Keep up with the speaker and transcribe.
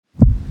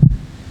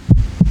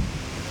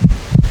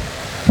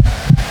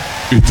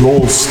It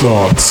all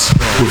starts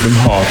with a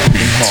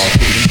heartbeat.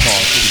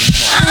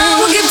 I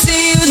will give to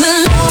you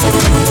the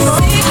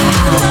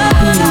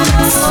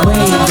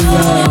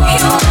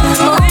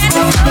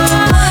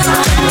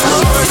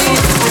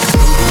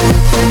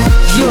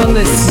You're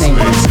listening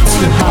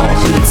to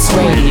Heartbeats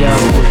Radio.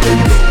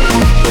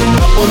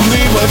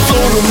 Only my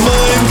soul and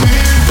mind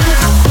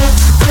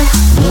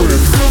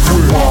with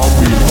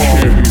Marvin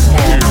Kim.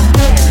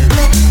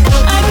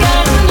 I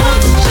gotta know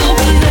that you'll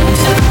be there.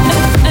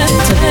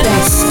 The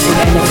best in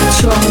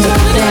electronic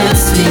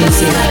dance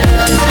music.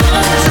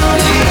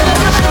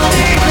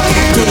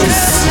 This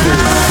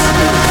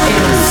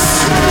is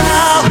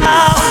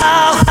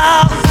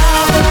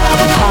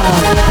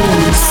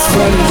Heartbeats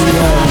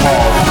Radio.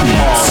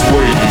 Heartbeats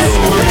Radio.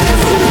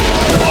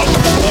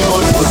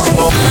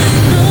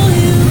 Know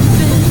you've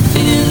been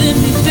feeling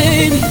me,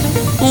 baby.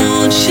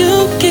 Won't you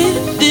give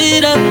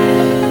it up?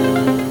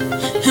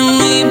 And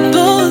we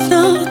both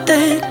know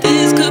that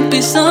this could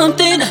be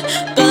something,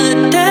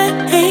 but that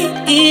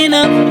ain't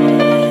enough.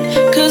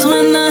 'Cause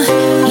when the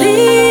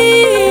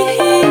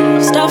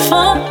leaves start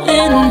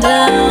falling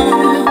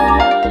down,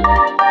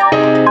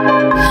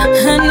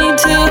 I need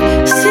to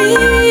see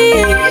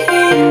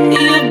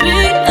you be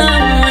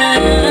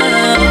around.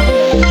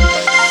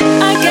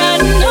 I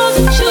gotta know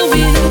that you'll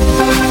be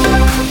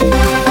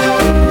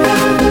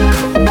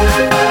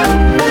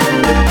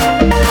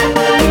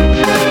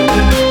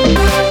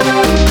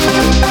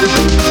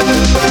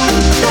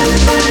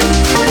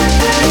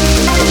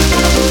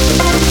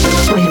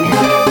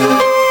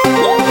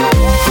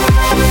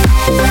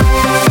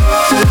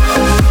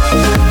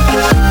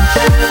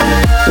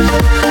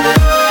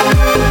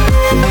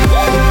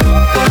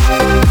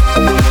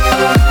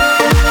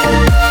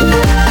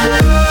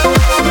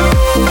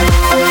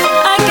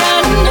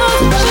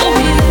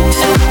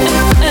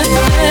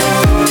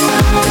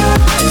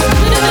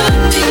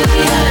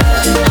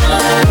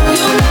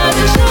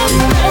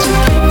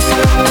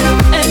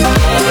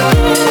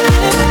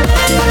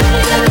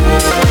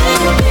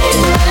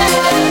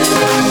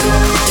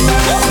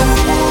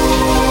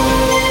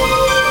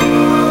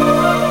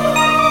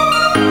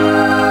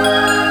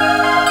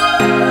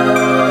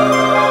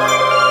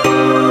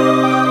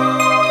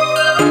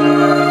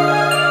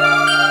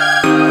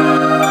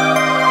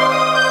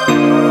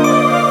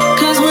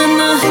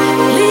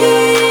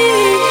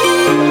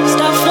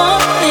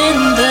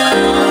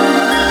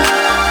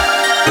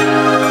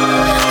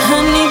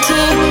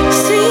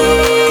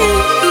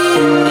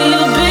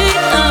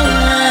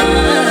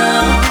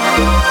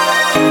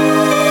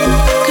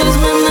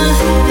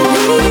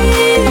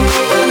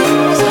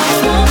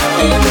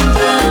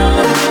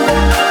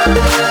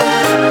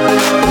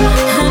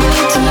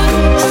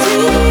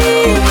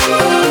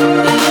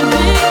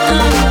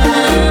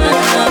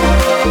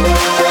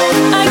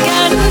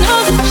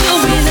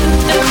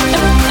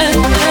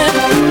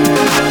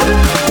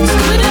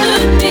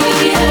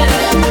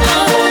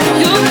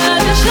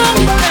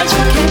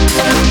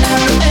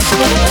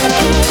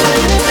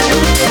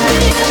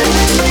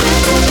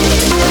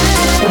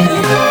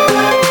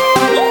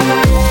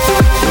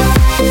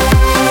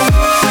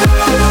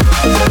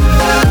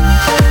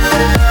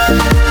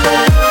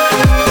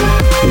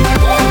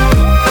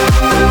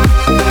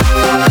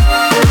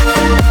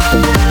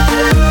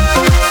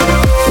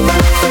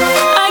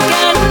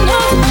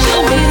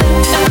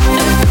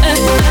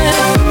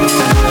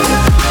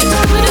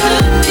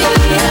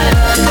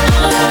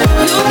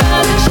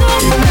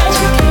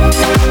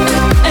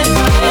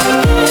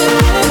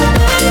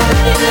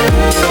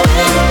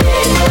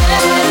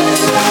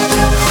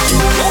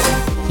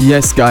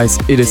Yes guys,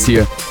 it is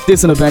here.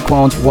 This in the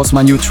background was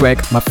my new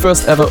track, my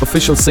first ever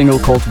official single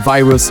called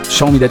Virus,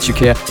 Show Me That You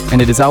Care, and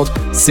it is out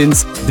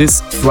since this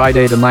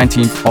Friday the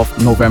 19th of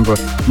November.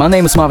 My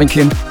name is Marvin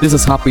Kim, this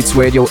is Heartbeats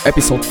Radio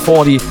episode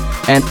 40,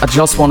 and I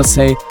just want to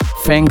say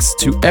thanks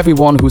to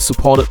everyone who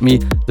supported me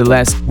the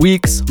last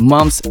weeks,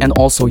 months and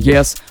also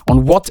years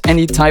on what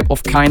any type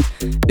of kind.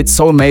 It's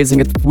so amazing,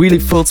 it really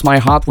fills my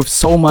heart with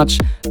so much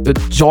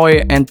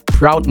joy and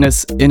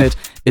proudness in it.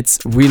 It's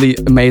really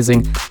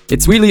amazing.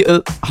 It's really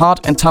a hard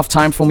and tough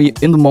time for me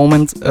in the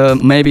moment.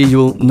 Maybe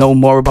you'll know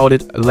more about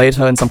it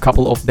later in some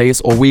couple of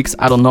days or weeks.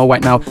 I don't know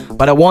right now.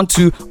 But I want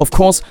to, of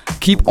course,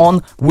 keep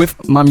on with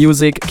my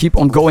music, keep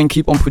on going,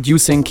 keep on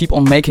producing, keep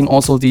on making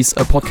also these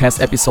podcast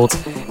episodes.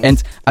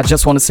 And I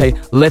just want to say,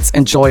 let's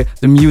enjoy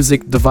the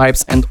music, the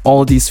vibes and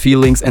all these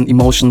feelings and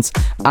emotions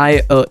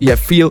I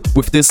feel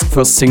with this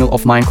first single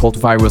of mine called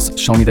Virus,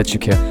 Show Me That You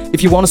Care.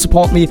 If you want to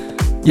support me,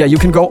 you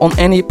can go on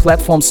any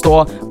platform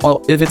store,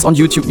 or if it's on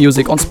YouTube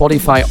Music, on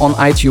Spotify, on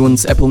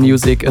iTunes, Apple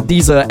Music,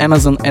 Deezer,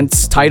 Amazon and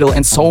Tidal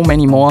and so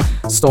many more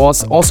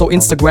stores. Also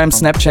Instagram,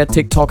 Snapchat,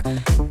 TikTok.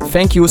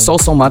 Thank you so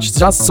much.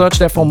 Just search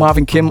there for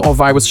Marvin Kim or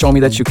Virus, Show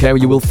Me That You Care.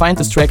 You will find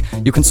this track.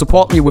 You can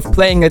support me with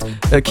playing it,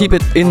 keep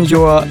it in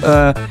your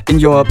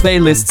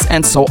playlists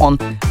and so on.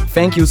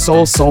 Thank you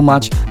so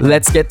much.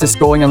 Let's get this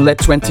going and let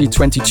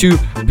 2022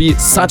 be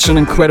such an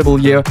incredible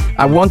year.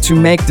 I want to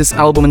make this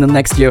album in the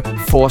next year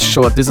for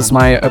sure. This is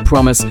my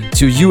promise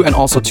to you and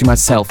also to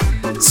myself.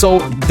 So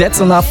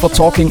that's enough for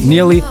talking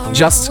nearly.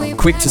 Just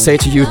quick to say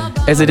to you,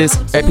 as it is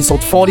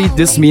episode 40,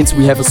 this means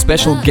we have a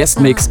special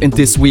guest mix in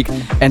this week,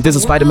 and this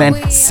is by the man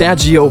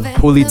Sergio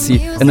Polizzi.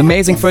 An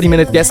amazing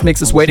 30-minute guest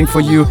mix is waiting for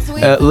you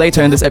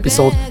later in this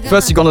episode.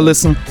 First, you're gonna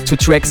listen to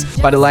tracks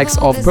by the likes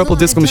of Purple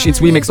Disco Machine's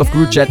remix of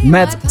Groot Jet,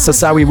 Matt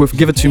Sassari with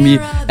Give It To Me,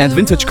 and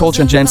Vintage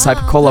Culture and James Hype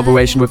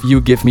collaboration with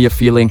You Give Me A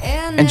Feeling.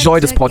 Enjoy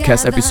this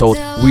podcast episode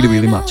really,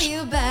 really much.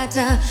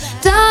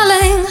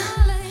 Darling,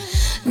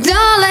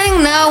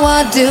 darling, now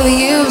what do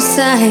you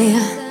say?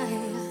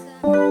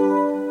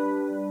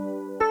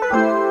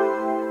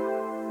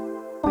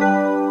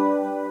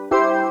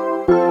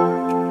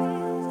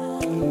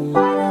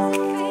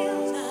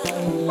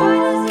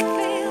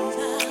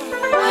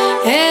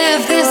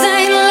 If this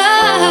ain't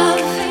love,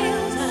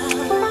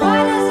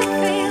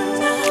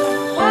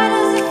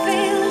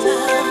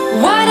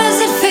 why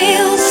does it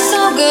feel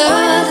so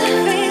good?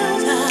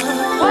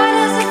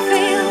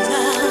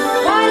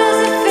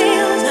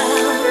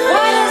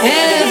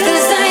 If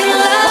this ain't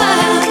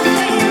love,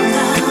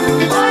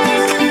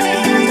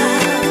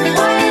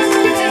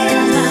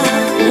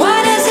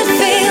 why does it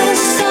feel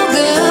so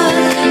good?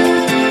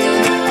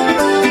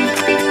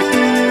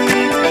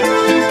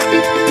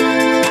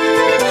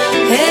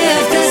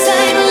 If this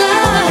ain't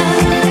love,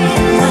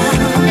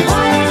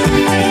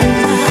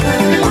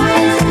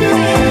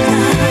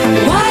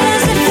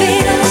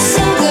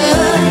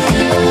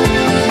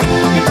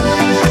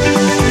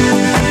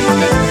 why does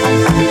it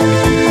feel so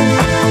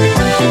good?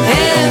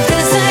 If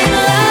this ain't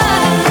love,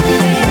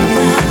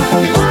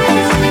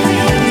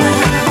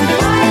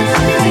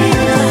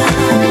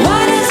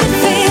 why does it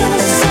feel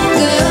so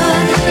good?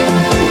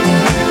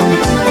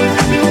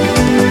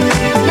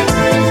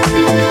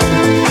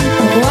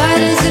 Why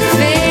does it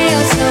feel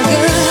so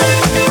good?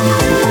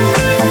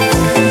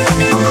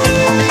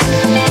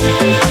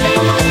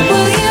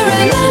 Will you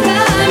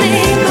remember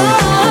me,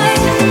 boy?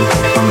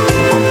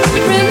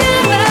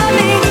 Remember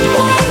me,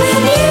 boy,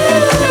 with you.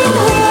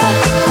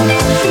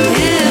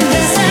 If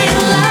this ain't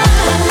love,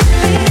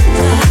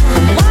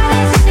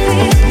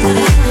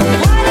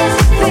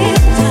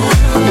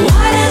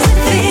 why does it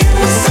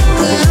feel so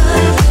good?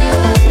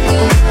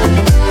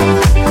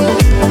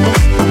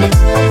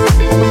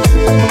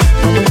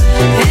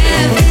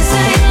 If this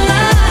ain't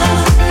love,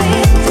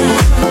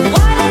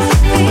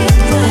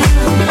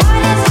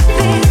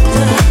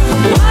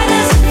 why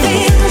does it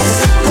feel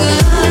so good?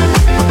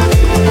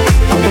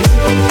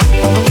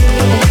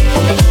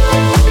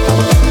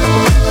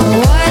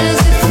 Why does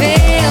it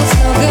feel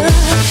so good?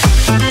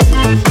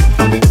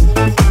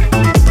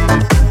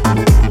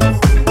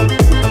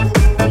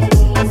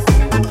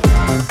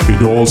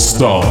 It all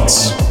starts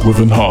with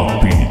an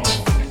heartbeat.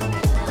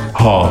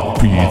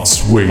 Heartbeats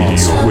Radio.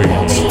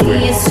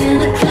 See us in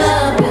the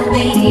club, we'll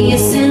be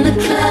us in the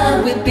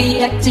club. We'll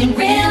be acting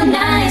real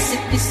nice.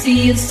 If you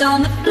see us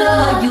on the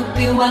floor, you'll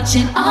be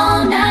watching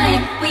all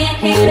night. We ain't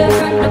here to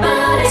hurt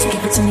nobody. So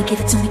give it to me, give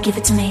it to me, give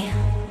it to me.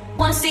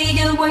 Wanna see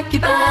you work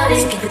your body.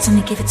 So give it to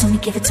me, give it to me,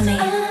 give it to me.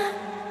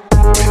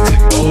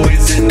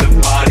 Boys in the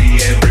party,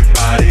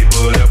 everybody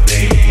put up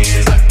their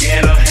hands. I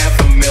get a half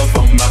a mil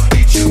for my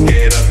beat, you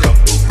get a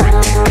couple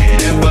grand.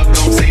 Never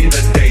gon' see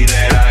the day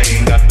that I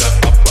ain't got the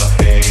upper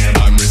hand.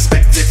 I'm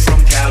respected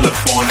from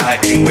California, I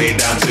ain't way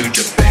down to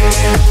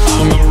Japan.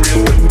 I'm a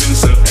real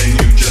producer and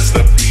you just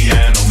a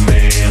piano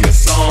man. Your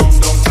songs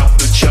don't top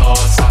the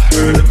charts, I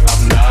heard them,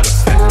 I'm not a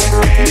fan.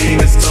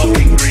 Haters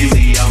talking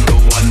crazy, I'm the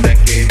one that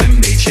gave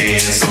them their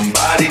chance.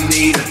 Somebody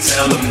need to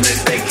tell them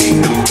that they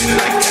can't do it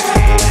like I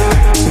can.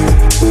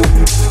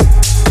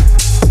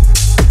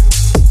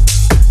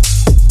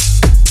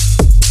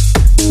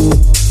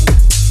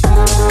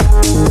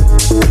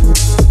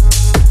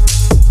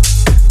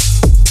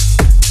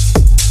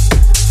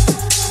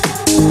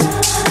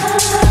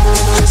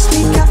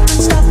 Speak up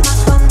and stop my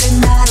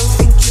thunder, I don't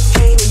think you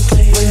came in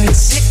clear. When you're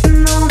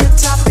sitting on the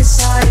top, it's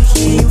hard to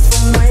hear you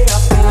from way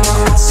up there.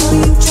 I saw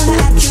you trying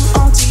to act cute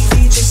on TV,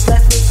 just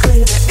let me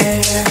clear the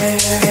air.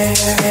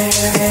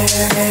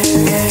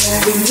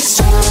 When you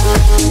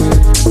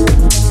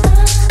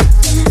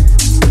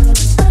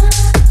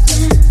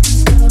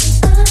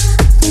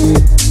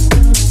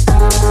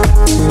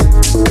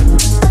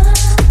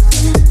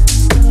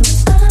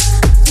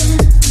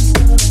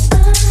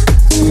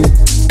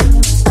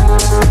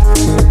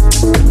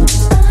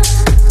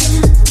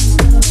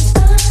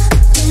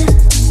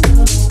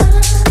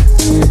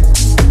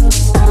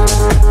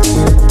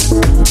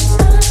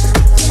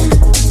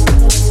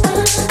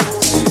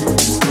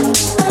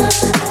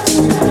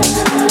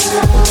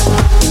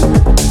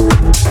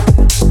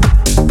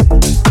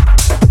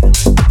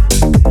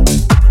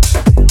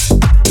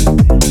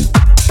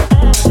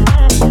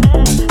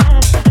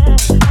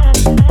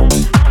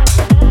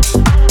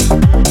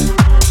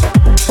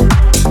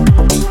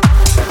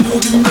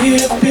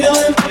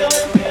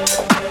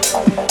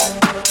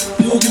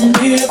You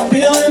give me a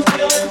feeling.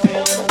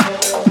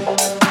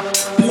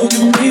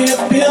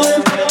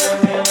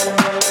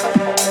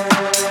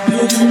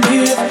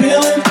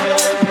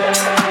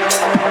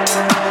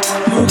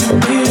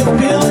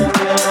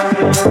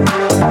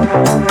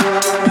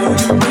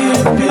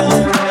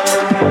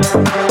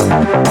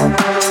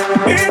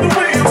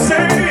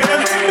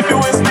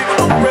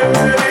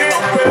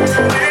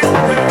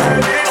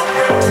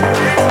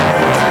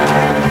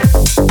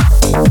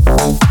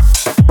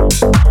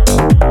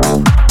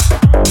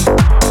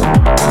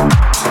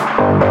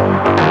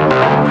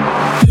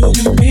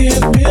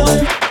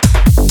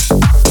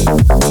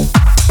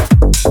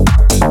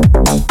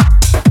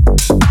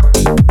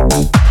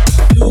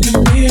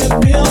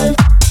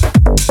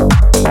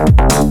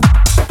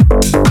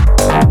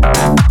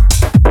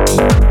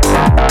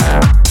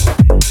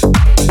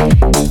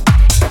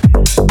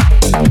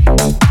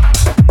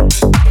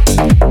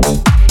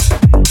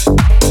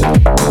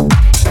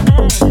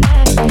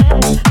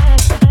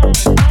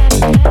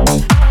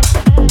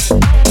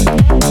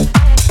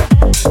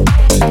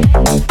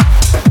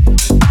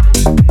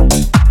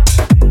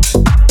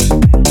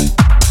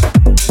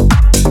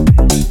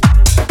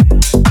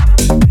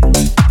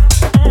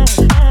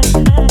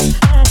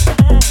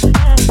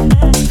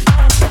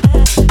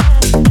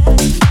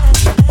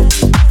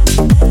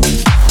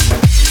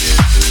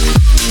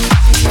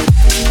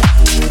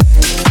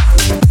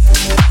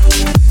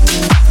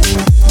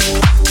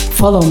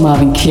 Follow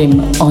Marvin Kim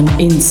on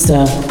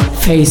Insta,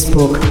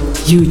 Facebook,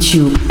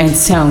 YouTube and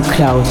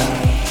SoundCloud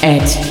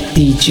at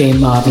DJ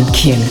Marvin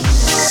Kim.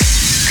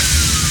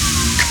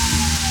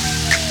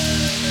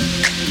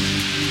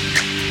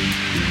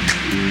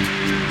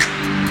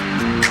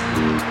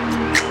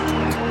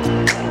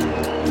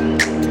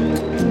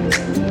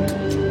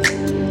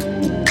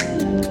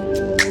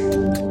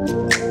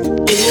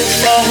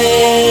 If I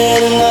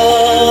had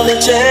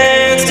another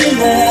chance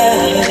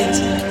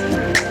tonight,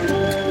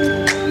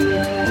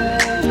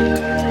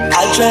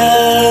 I'd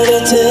try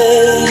to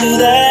tell you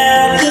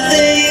that the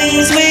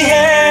things we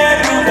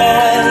had were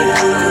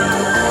right.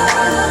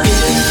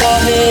 If I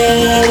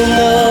had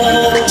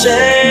another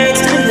chance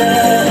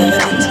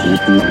tonight,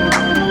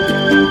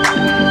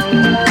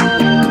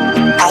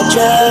 I'd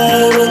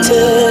try to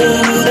tell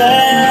you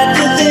that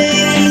the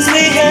things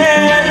we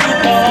had were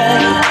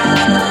right.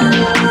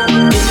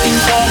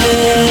 If I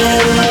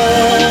had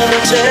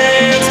another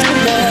chance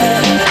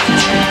tonight,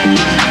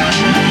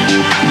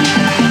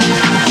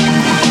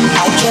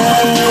 I'd try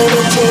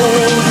to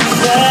tell you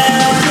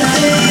that the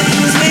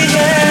things we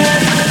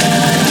had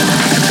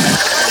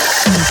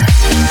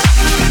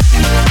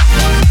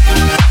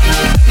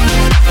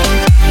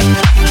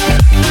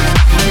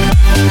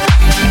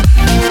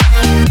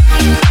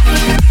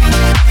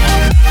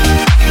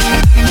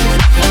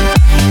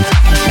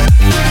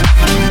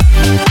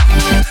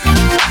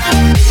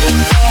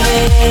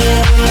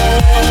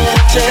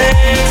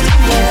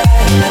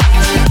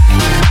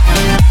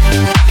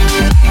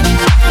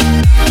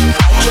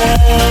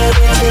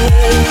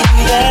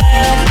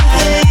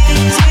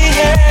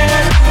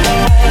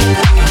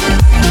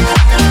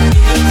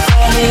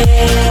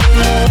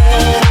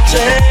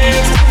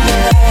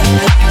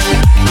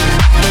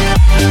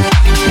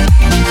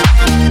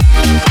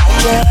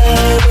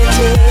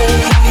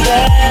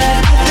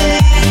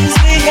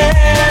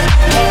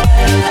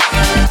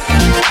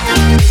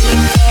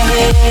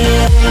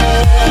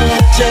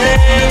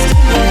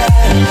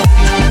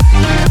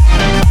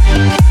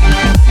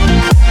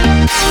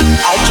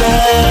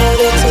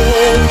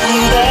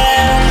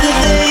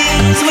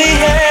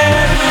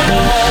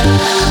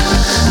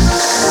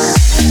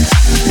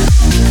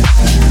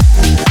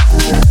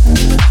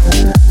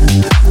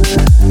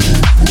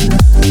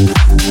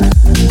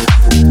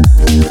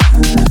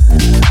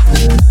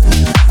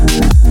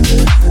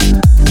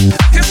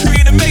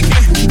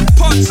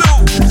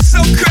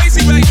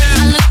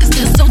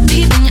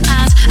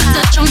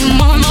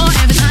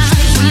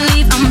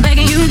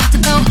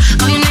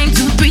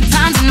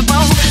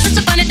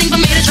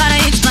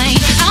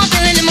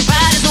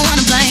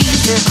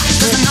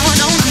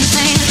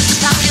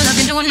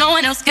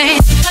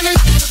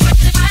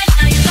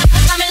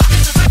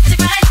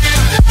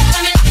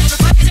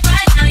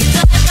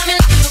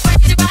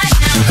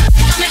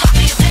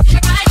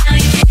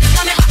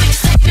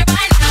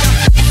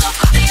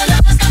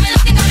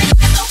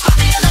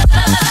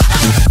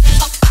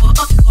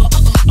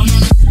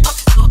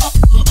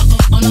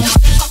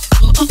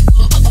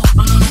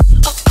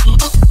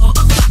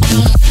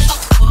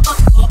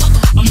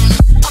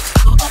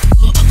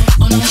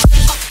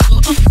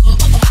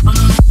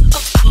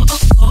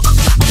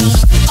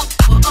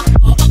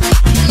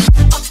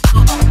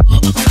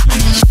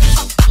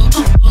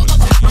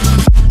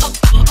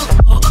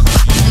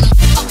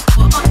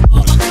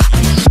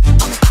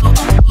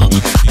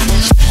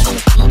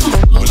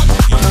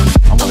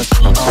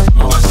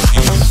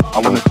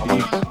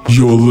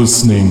You're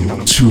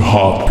listening to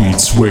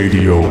Heartbeats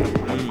Radio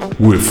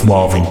with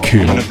Marvin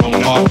Kim. I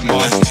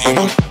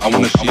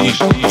wanna sheesh,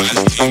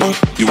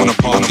 you wanna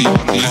party, I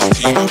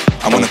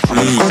wanna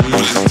cruise,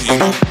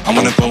 I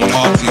wanna go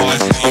party, I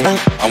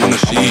wanna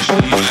sheesh,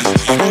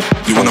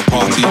 you wanna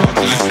party, I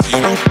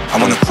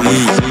wanna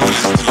cruise,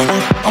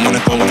 I wanna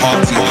go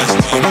party, I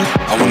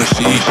wanna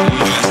sheesh,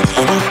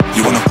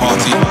 you wanna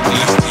party, I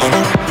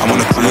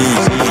wanna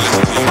cruise,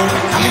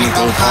 I wanna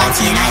go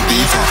party in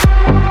Ibiza.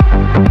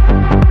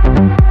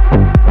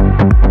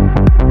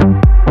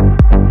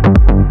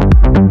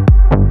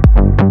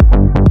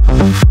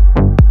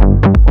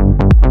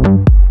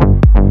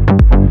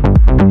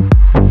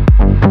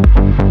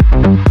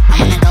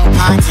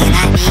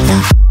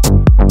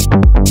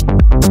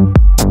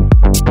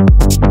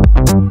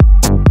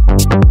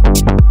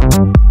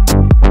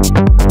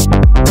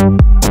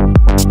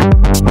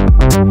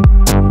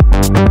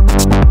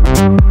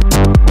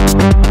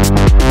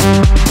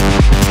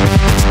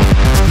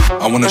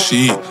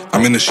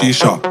 I'm in the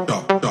shisha.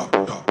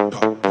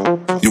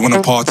 You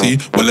wanna party?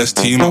 Well, let's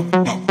team up. I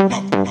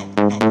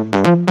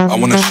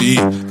wanna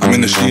I'm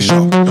in the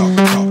shisha.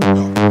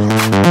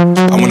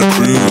 I wanna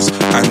cruise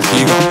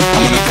Antigua. I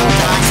wanna go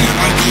party in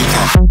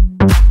Ibiza.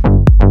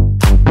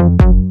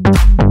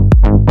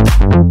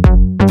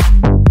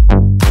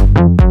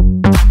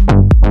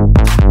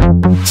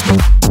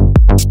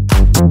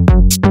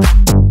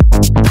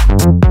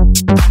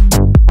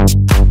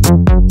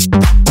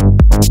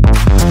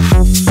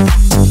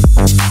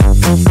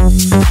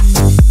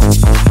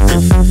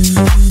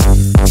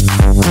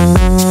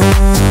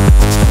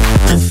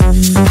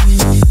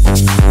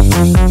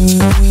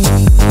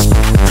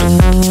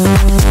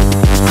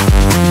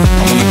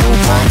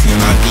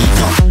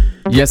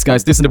 Yes,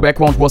 guys, this in the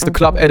background was the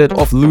club edit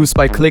of Loose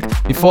by Click.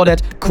 Before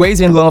that,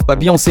 Crazy in Love by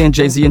Beyoncé and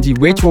Jay-Z in the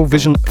Retro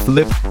Vision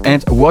Flip,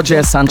 and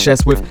Roger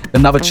Sanchez with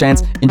Another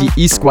Chance in the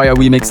E-Squire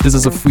remix. This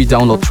is a free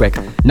download track.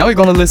 Now we're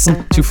gonna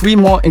listen to 3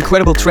 more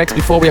incredible tracks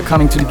before we are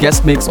coming to the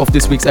guest mix of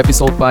this week's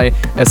episode by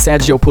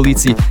Sergio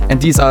Polizzi. And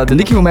these are the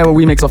Nicky Romero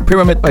remix of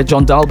Pyramid by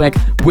John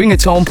Dahlbeck, Bring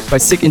It Home by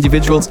Sick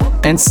Individuals,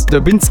 and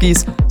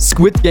Stravinsky's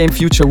Squid Game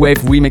Future Wave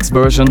remix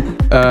version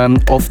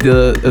of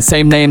the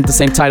same name, the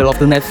same title of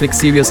the Netflix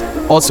series.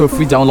 Also a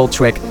free download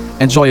track.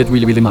 Enjoy it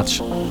really, really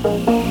much.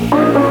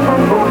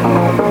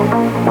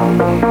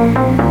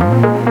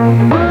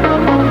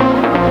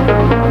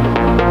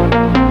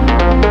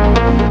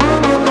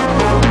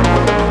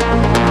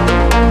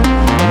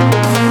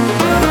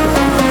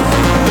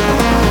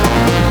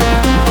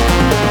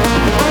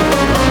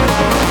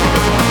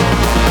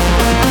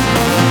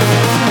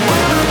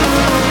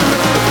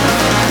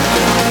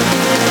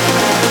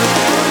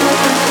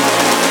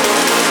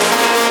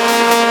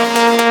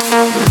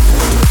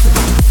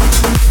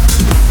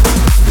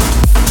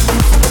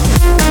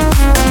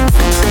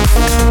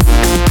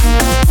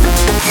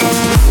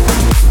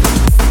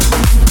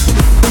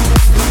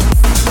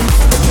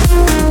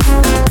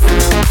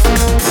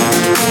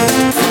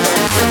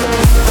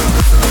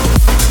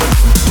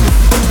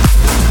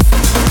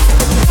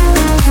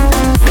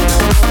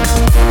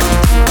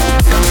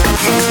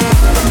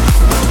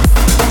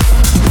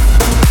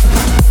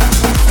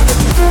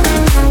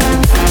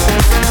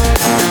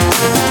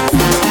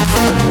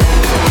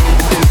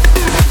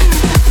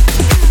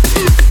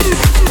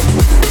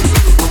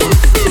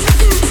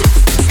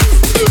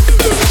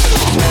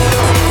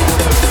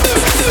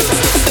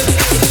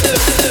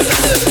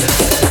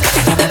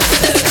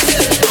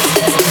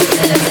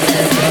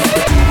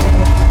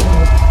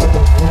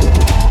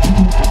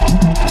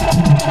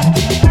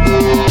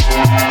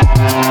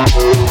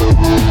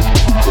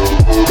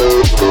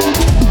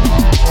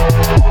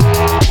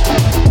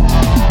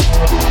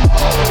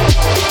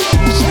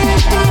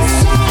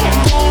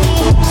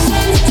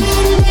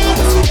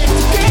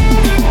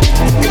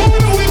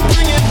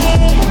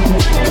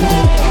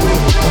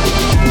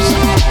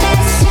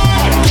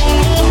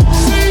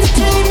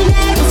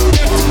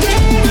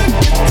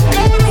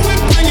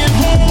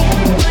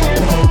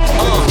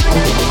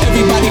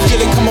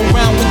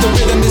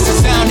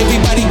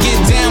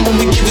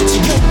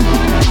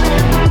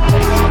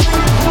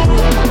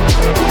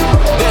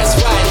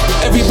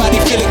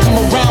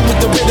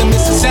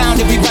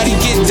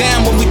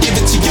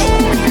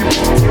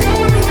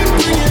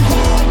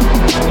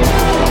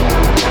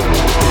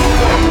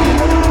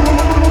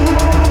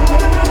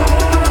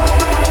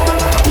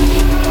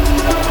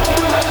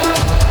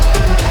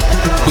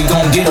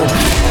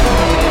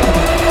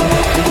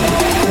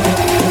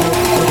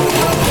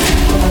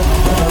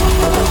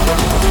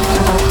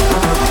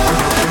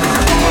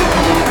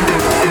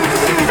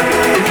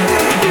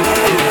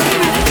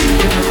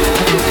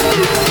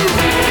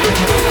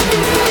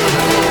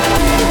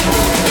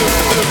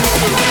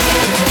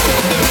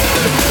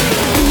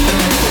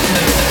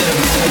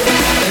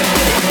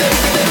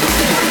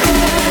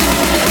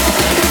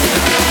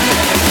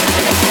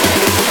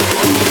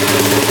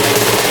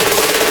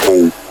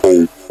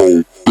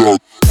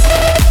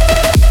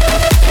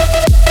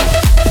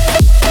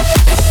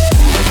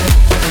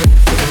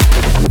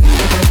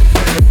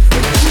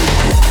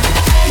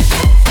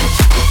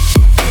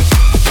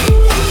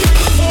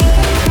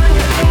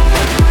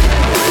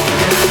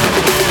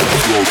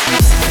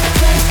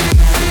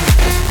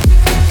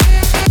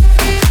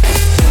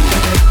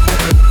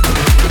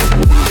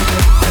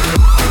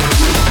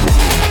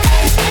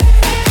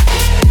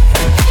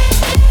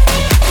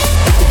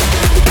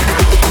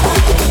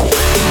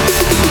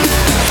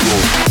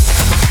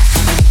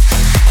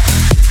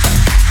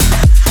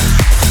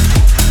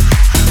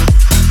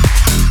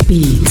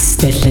 Beats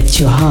that let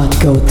your heart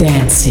go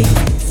dancing.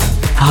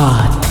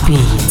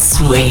 Heartbeats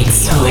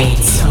Radio.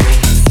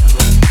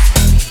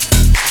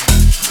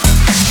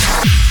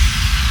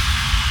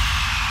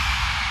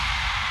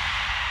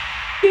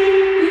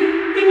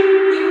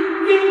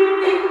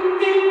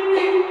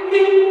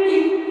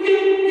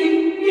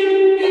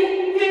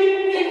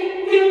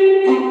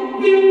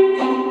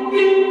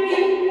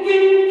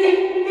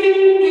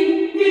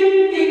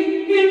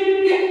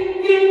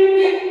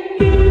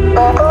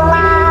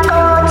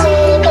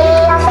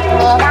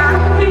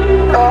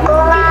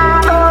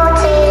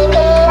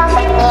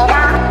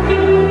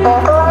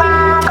 고구마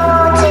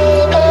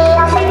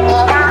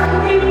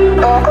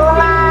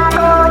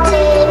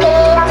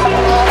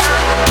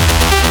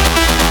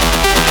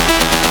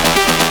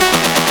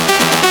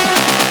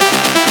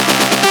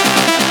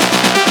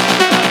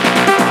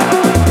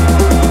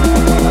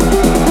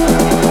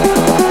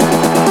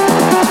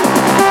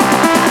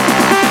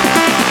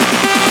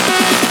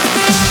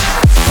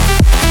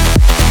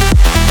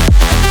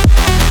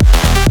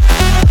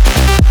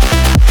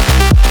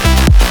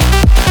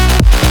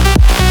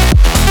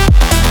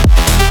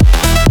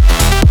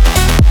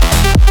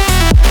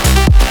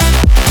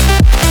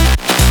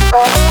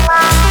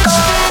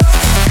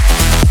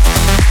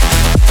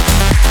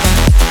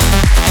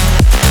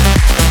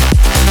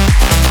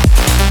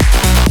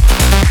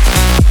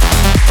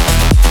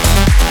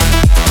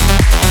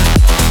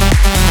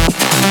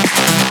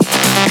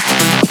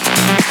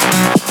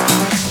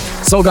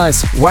So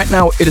guys, right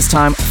now it is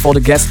time for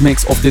the guest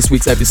mix of this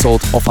week's episode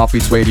of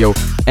Heartbeats Radio.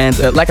 And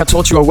like I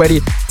told you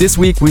already, this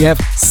week we have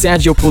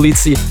Sergio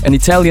Polizzi, an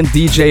Italian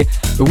DJ,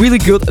 a really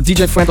good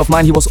DJ friend of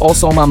mine. He was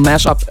also on my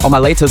mashup, on my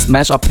latest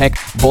mashup pack,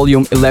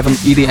 Volume 11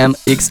 EDM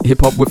X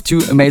Hip Hop, with 2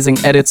 amazing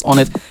edits on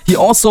it. He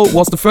also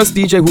was the first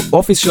DJ who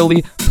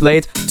officially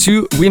played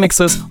 2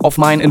 remixes of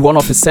mine in one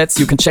of his sets.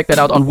 You can check that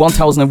out on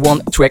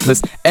 1001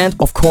 Tracklist. And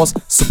of course,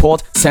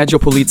 support Sergio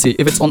Polizzi.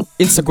 If it's on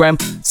Instagram,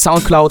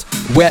 SoundCloud,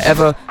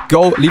 wherever,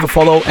 go leave a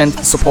follow and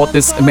support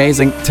this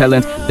amazing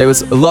talent. There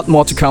is a lot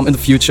more to come in the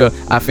future,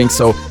 I think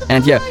so.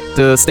 And yeah,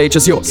 the stage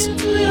is yours.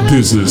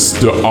 This is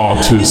the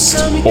artist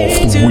of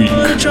the week.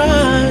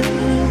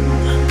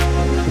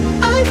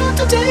 I know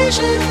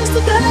temptation is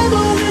the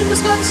devil in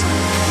disguise.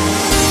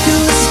 You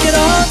risk it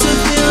all to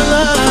feel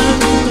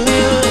alive.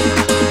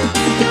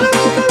 You're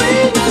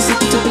offering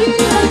yourself to be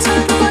a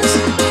sacrifice.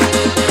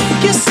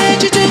 You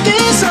said you do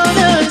this all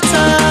the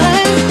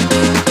time.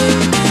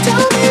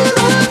 Tell me you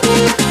love me,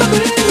 but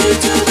bring me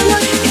to the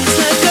light. It's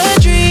like a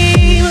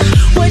dream,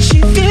 what she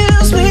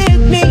feels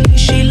with me.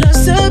 She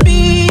loves to be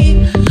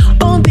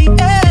on the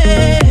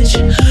edge.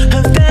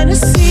 Her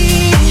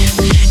fantasy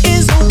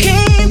is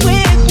okay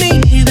with me.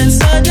 Then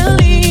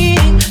suddenly,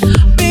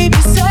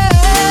 baby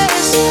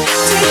says,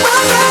 take my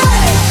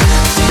breath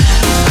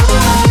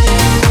away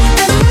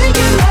and make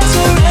it last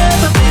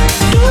forever, babe.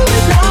 Do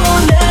it now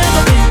or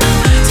never, babe.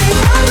 Take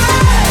my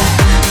breath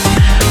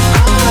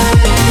away.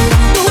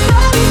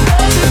 Nobody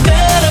does it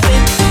better,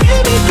 babe.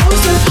 Bring me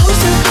closer,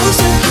 closer,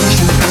 closer, closer.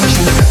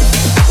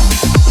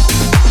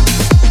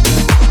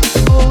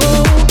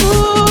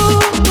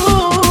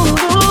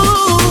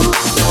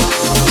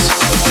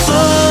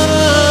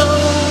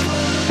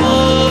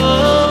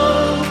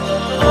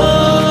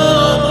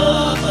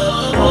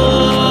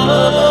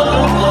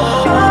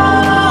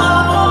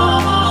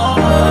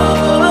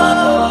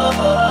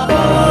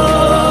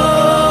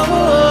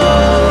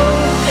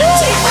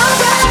 Take my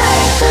breath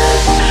away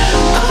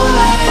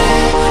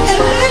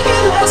and make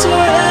it last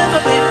forever,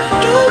 babe.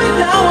 Do it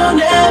now or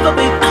never,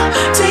 babe.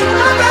 Take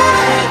my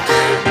breath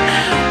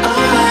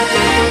away.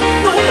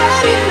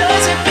 Nobody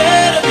does it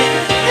better, babe.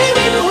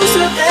 Baby, who's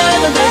the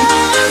better, babe?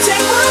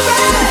 Take my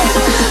breath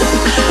nobody.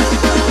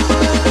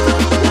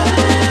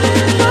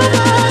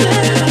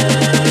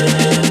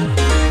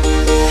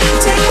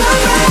 Take my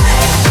breath.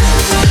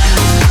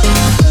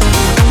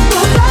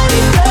 Nobody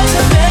does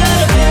it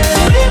better, babe.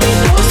 Baby,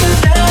 who's the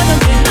better,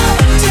 babe?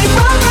 Take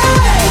my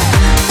breath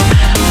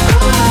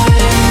away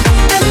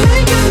and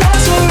make it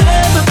last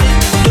forever, babe.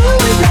 Do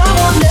it now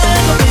or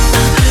never, babe.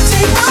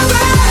 Take my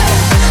breath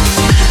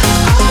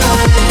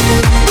away.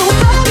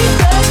 Nobody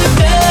does it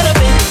better,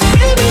 babe.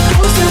 Baby,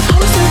 closer,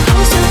 closer,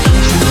 closer,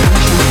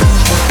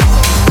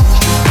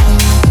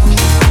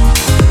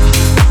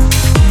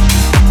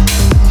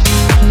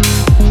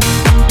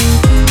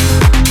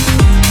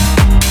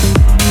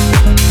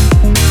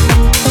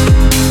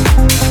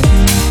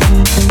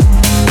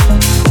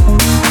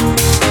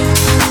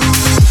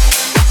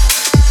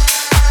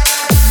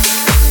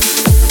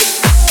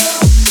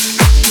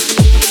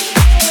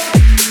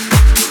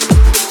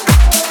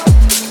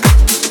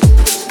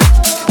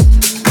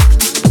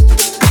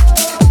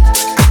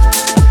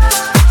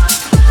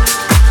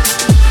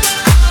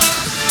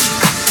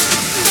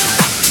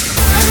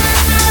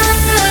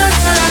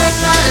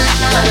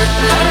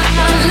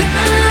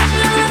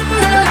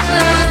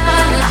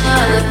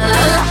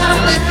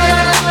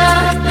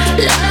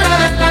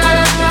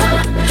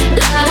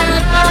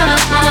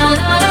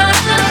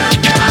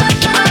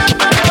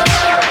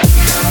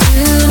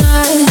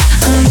 tonight,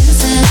 I'm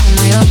dancing on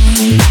my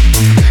own.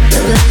 The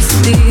place to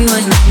be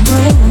when I'm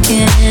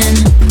broken.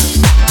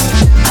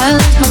 I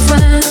left my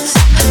friends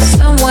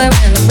somewhere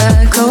in the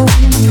back home.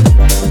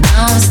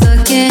 Now I'm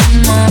stuck in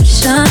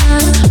motion.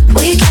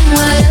 We can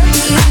ride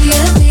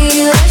happy,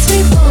 let's be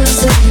boys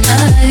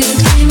tonight.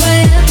 Can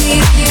ride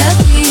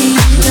happy,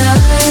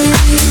 night.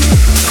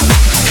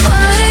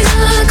 Why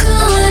not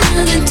calling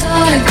in the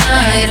dark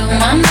night? Oh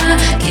mama,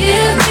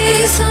 give me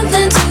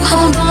something to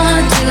hold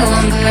on to.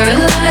 I'm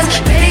paralyzed,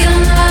 ready or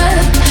not.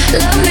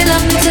 Love me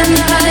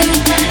tonight.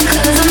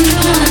 'Cause I'm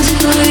drawn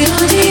to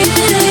your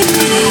DNA.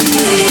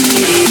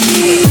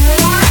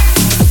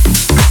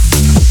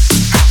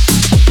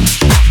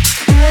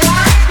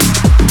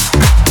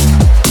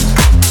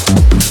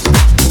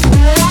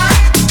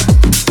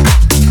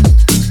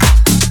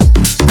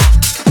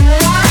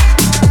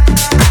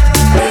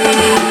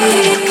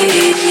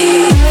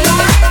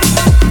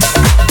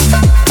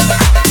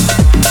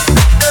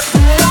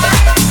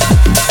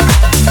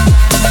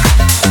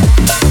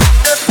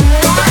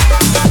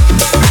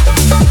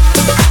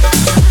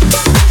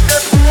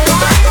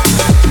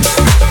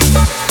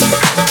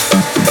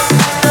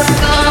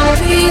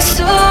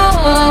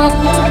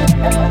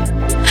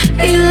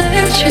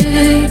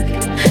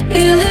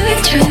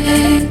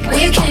 Electric,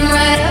 we can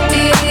ride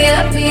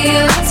happy,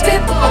 let's be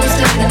boys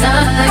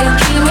tonight.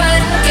 Can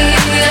ride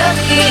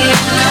happy,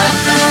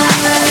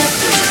 night.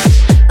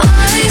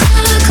 Eyes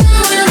are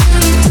glowing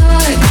in the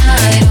dark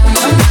night. Oh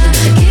mama,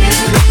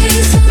 give me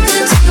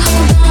something to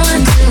hold on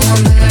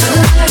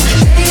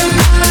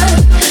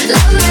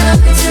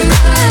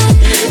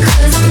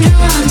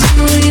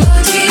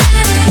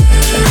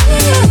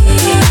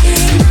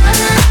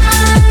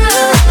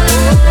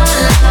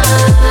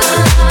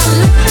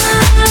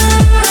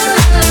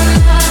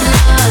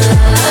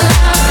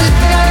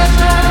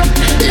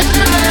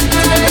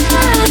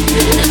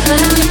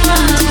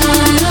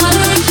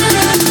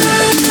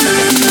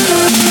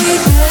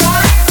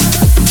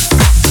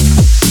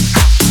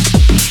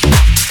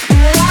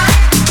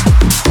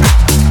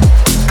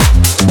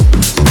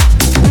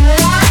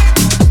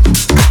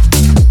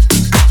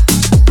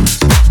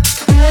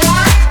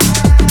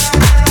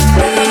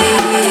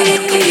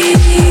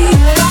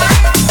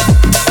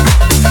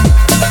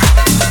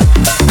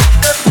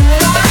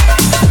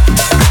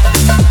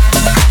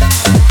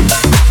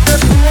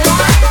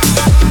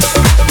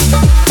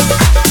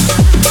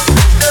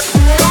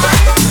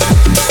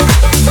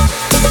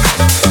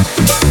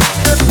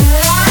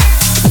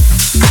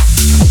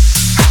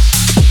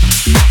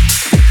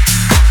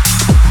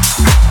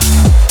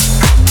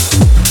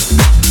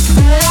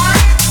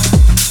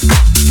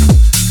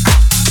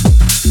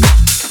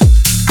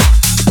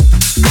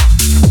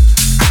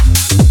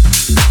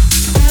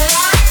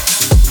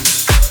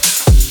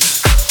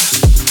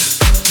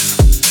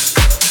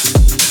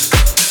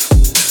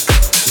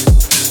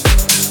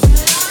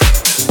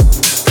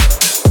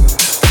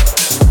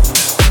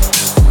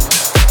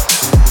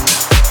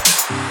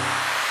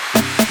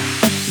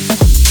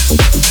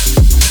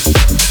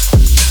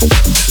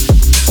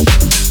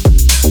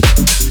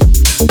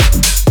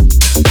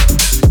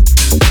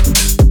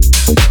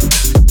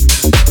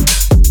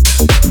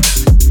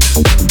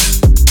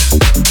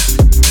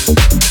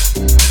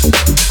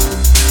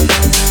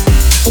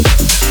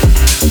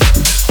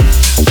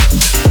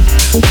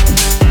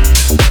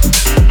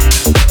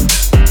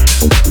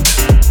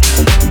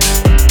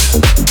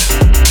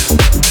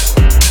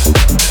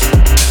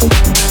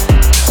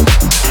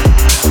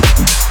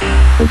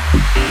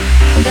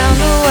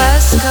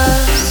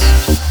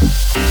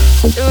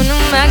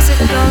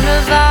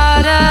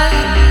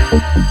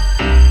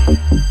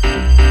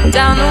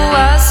down the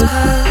west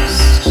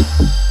coast,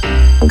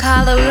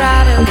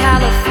 Colorado,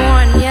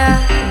 California,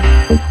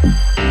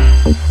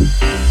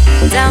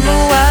 down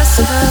the west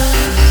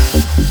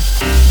coast,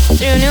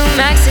 through New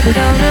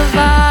Mexico,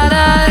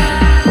 Nevada,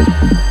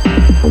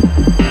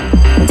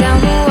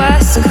 down the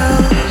west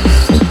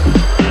coast,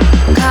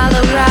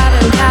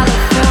 Colorado,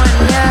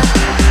 California.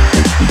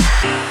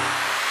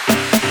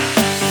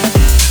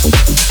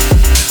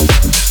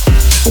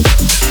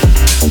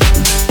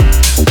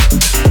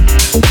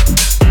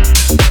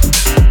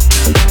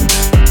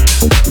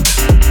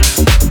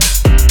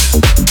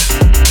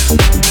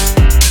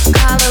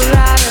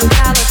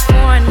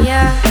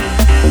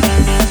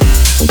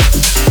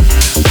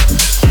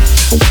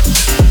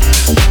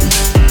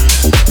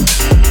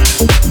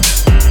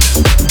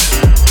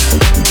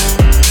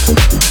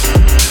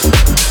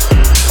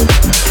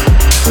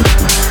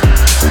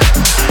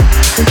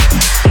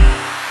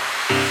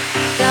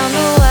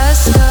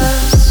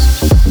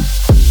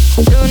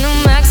 the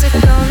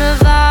west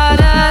coast,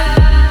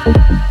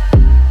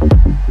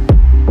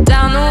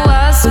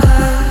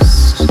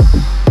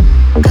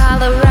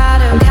 Colorado,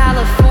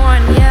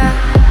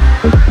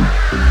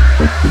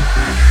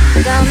 California,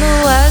 down the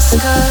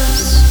west coast,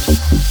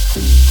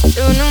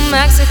 through New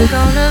Mexico,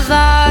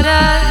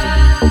 Nevada,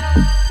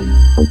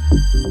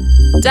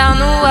 down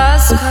the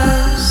west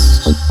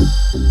coast,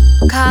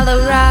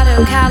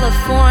 Colorado,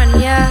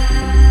 California.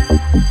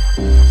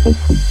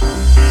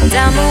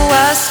 Down the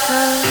west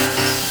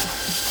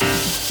coast,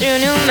 through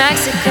New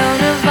Mexico,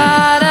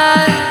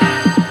 Nevada,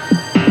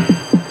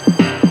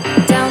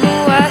 down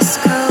the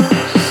west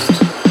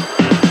coast,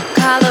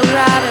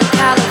 Colorado,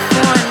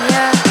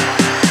 California.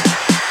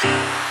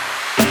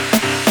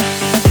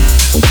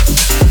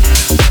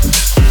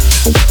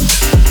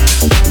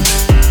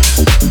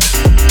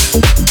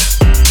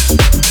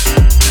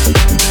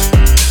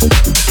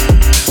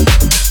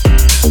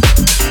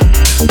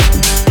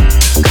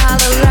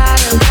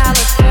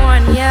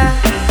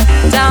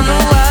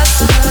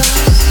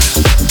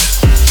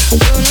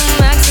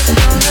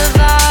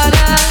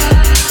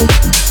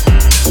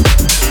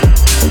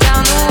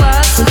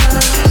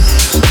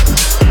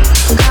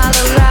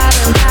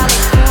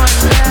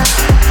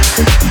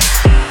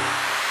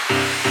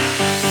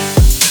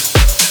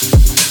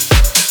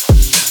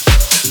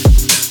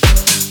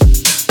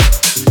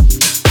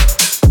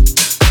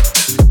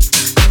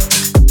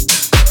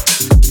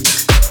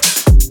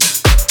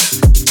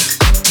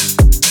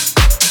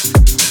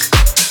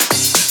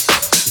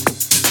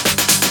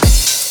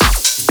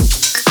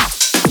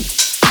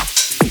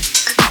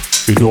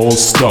 It all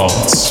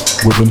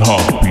starts with an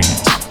heartbeat.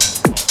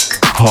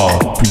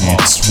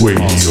 Heartbeats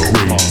Radio.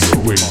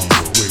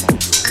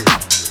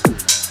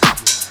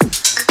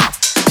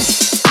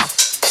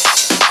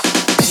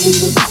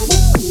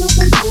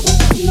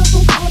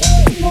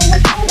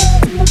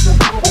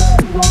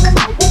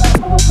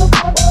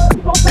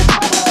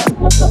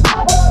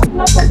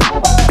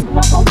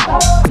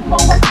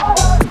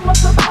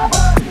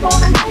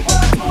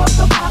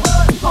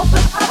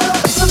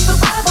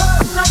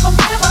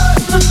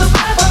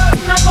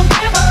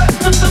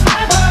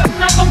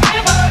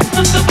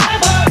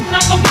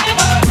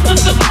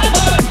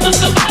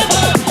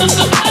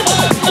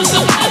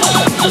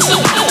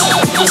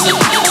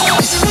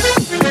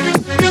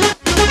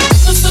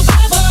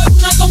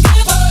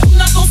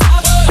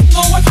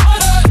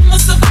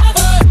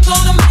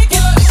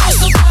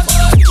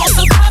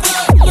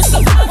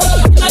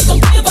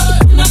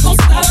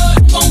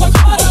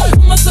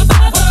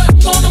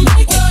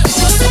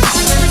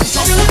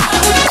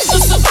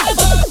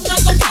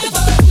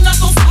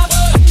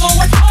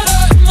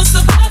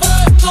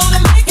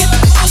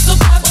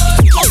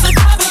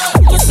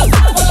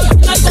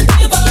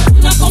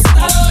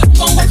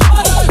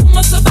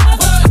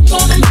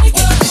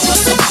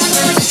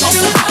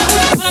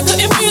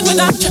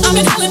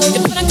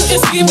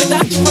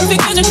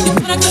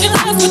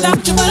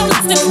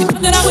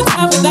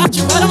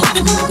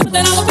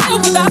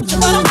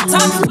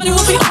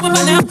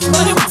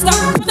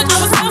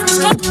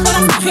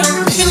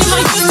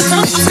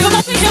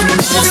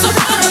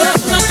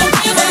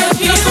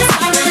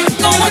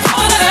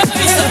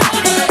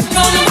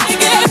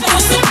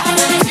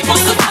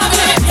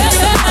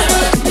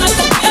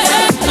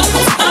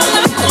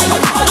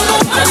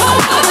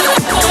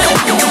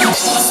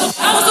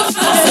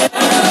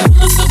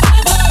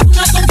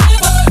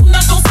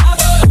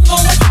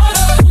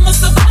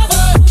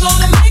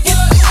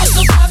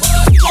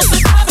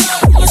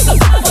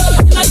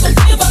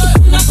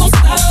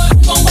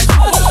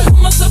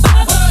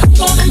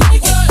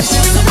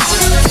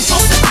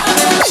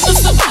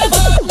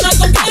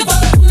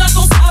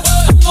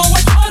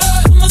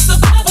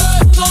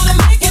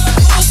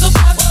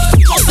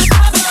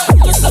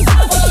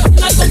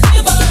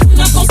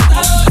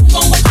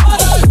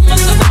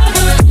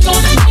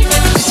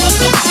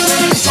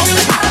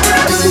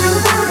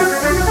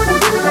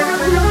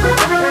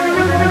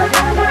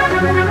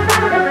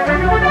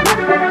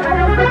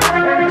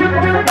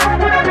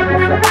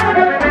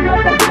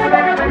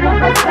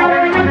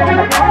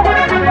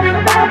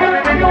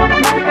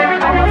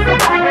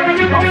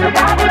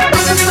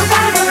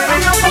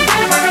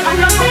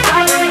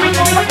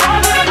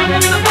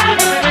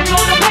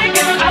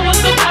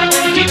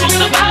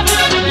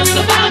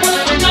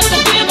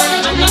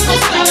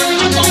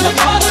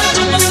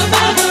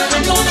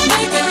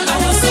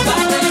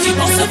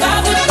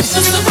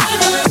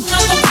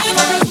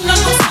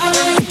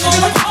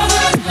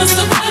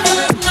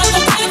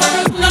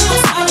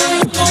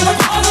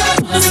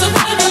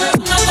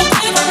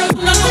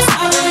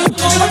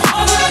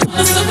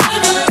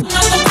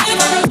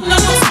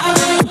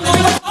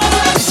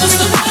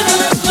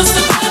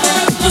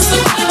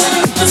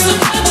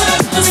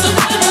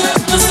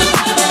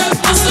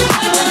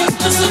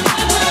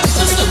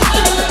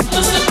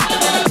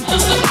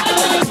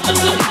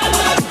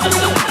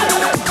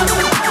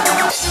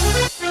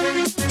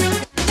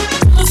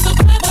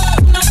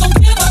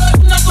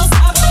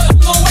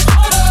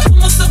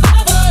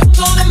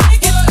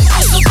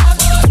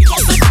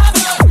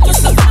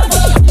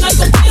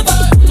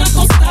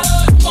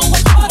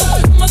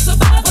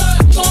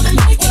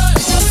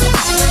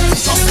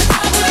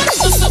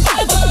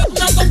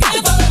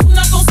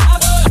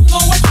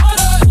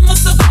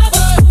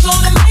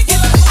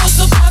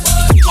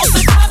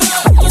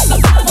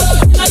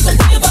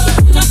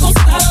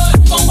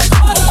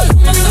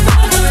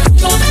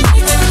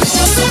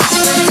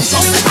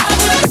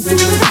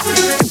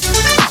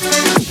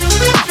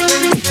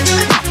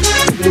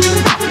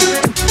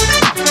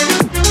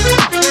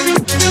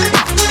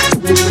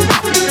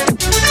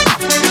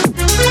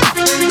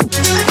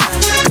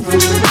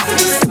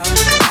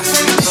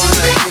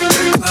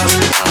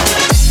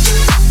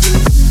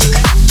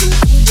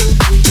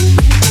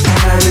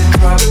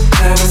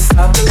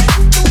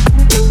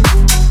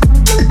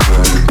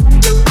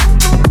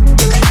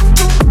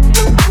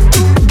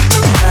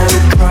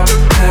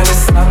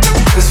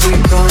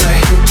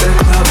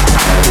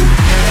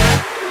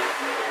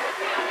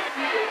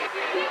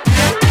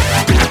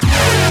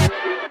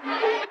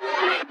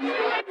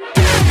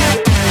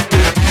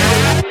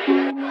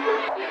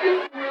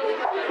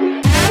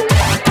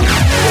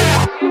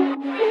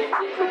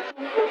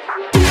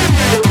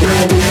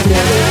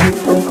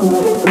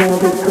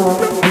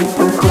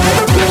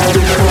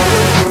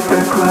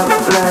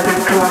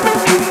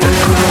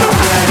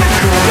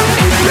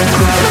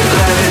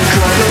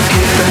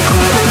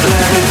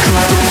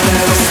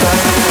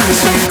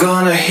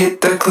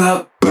 Hit the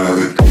club.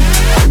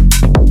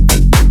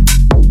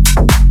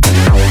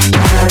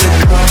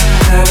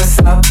 Never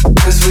stop,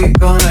 'cause we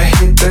gonna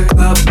hit the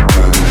club.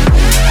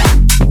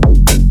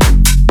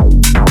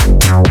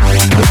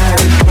 Let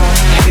it drop,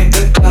 hit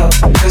the club,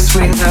 'cause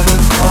we never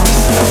gonna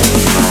stop.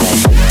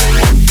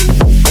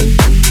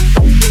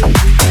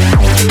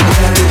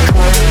 Let it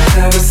drop,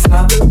 never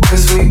stop,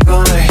 'cause we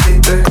gonna hit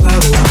the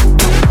club.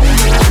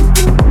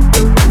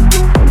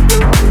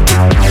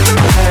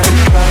 Let it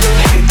drop,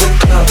 hit the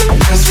club,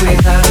 'cause we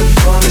never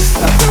gonna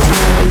stop.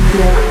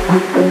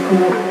 Hit the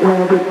club,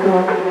 let it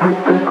drop, hit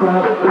the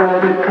club,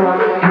 let it drop,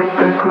 hit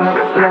the club,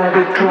 let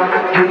it drop,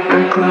 hit the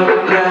club,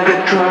 let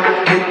it drop,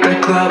 hit the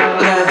club,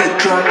 let it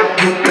drop,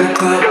 hit the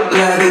club,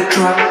 let it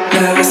drop,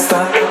 never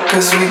stop,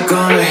 'cause we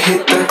gonna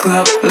hit the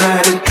club,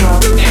 let it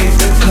drop, hit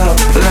the club,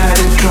 let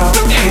it drop,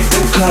 hit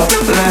the club,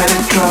 let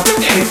it drop,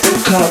 hit the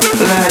club,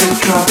 let it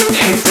drop,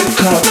 hit the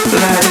club,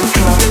 let it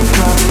drop,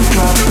 drop,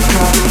 drop,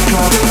 drop,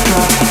 drop, drop,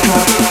 drop,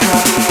 drop, drop.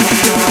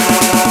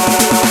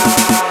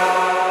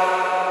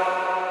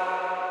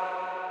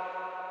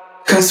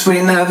 'Cause we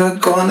never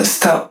gonna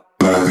stop.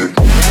 Let it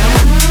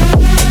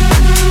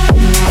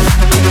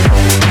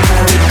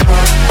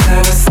drop,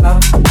 never stop,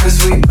 'cause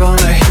we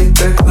gonna hit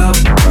the club.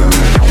 Let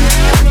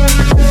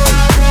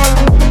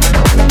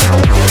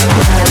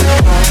it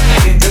drop,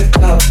 hit the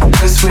club,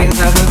 'cause we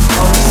never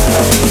gonna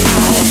stop.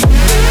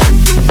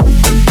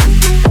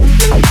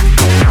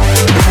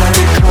 Let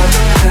it drop,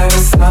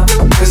 never stop,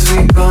 'cause we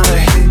gonna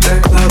hit the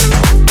club.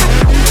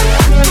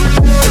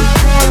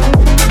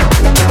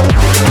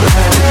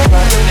 Let it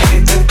drop,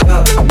 hit the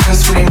club,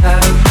 'cause we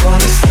never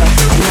gonna stop.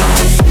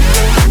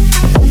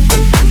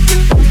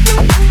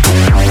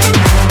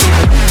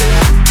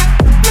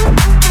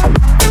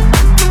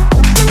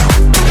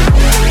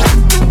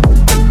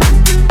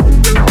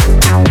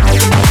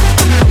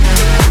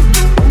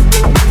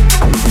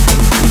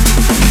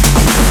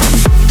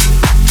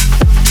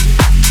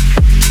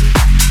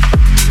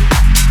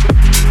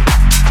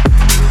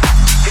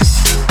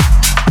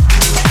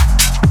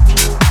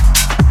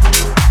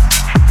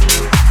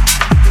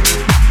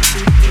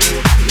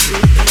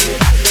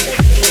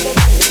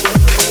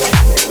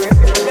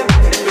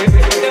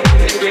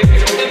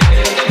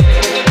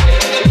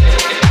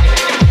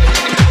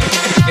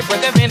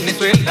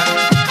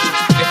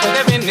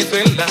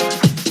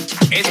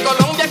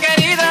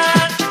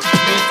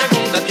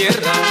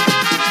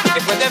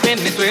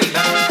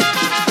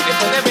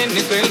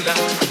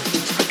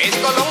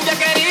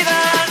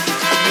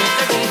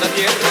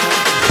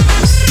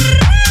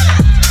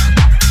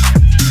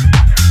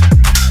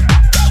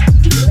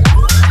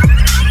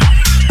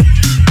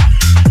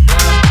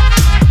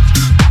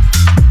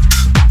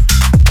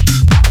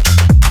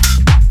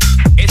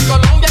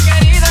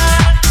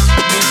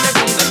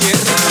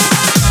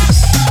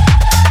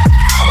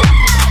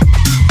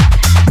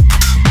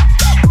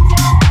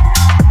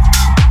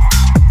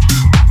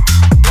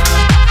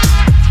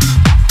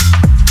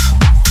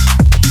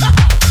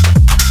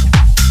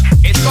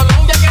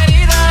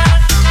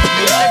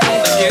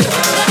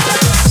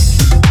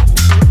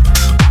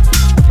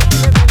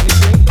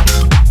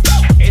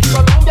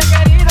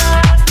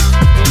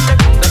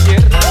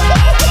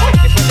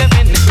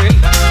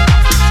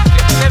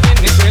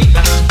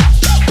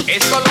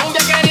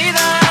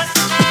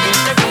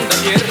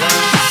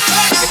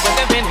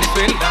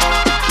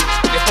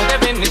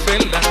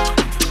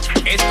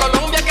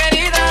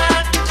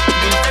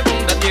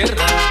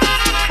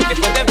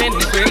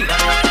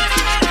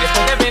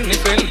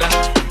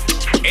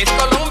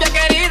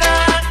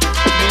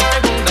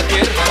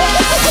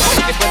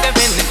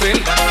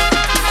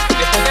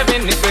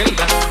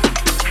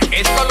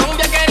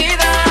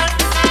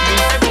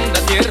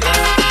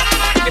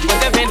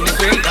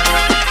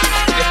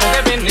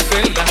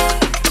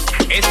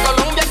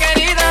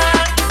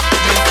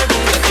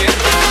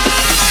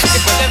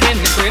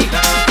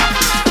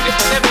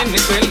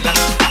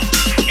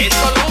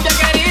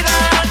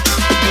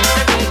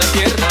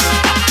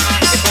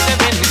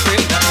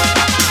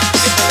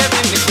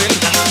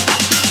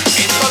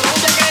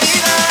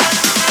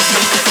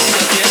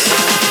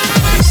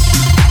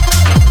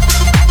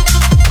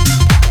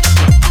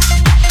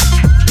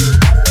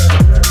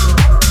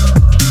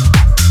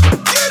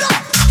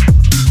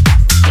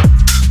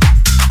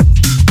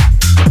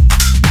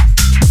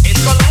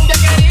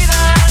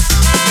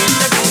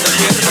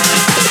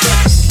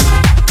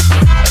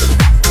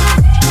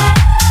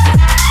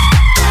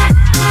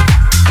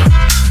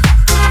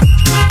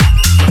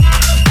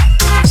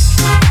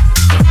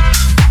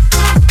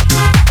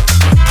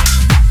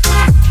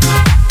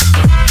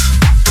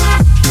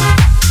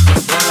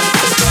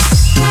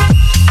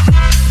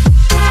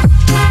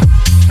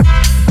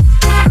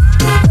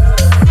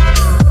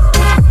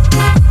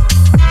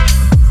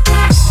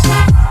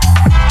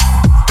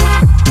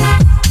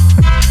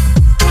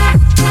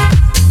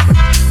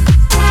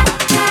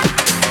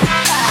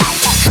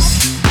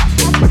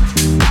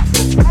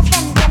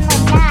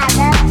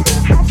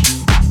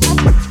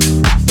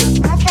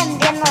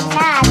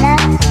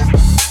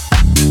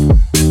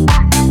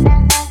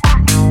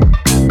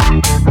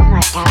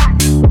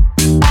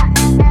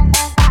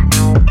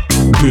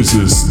 This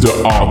is the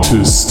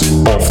artist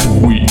of the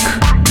week.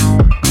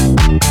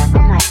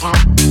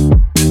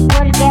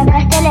 Porque acá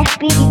está el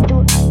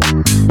espíritu.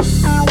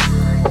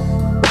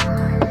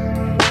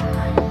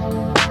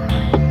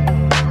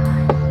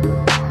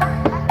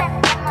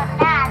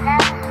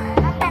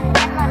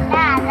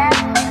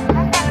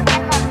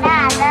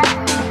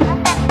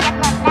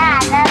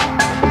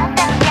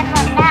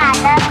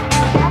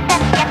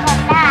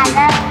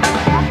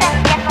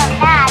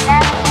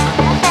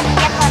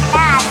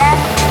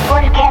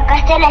 Porque acá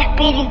está el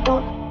espíritu.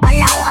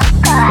 Hola,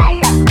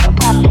 guacala, tu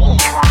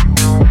papija.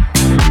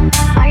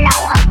 Hola,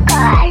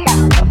 guacala,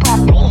 tu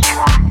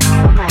papija.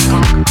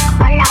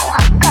 Hola,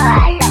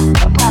 guacala,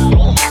 tu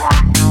papija.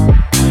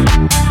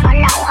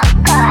 Hola,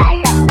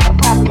 guacala, tu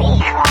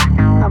papija.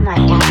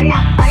 Hola,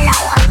 hola,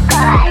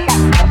 guacala,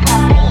 tu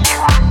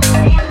papija.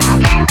 Hola,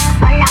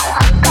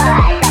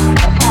 guacala,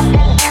 tu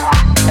papija.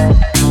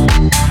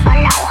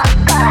 Hola,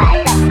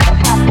 guacala, tu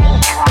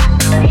papija.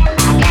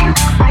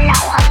 Hola,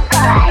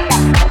 guacala,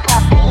 tu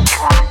papija.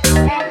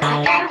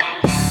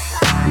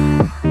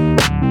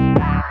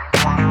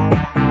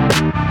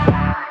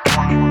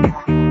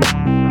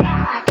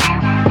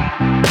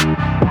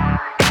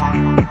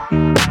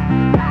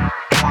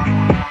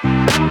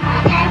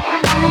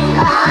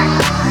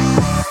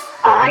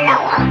 Hola,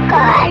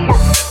 guacala.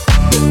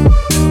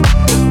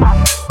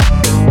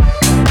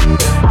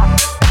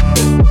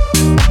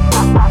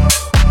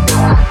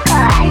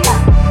 Guacala.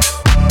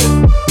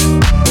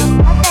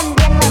 No te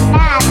entiendo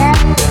nada.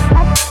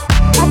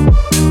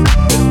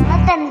 No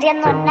te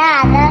entiendo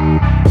nada.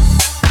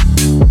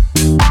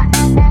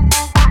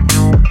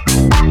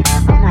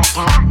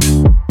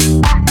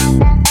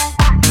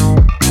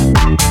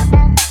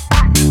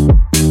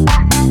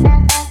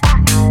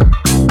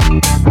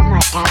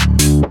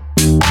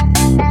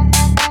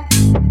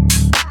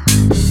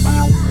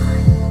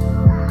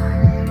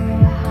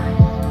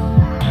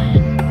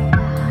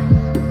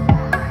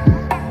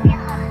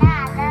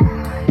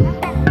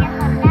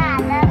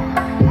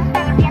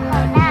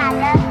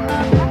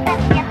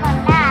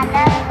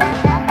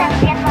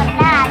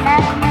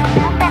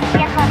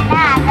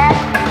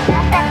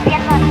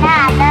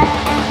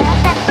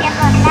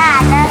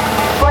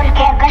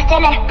 Porque acá está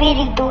el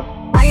espíritu.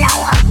 Hola,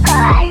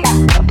 guacala,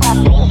 tu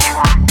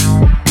papija.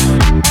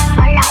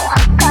 Hola,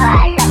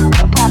 guacala,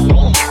 tu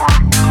papija.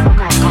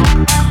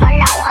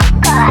 Hola,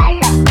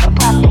 guacala, tu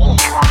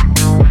papija.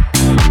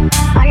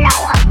 Hola,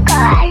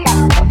 guacala,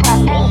 tu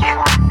papija.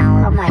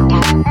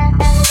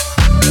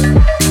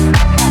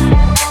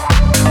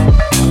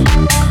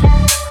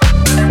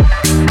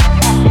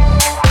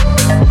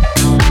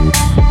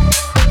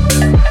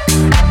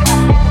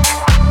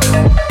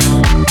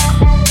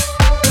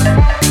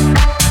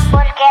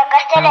 Porque acá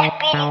está el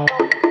espíritu.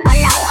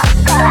 Hola,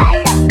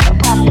 guacala, tu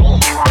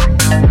papija.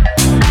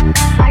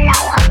 Hola,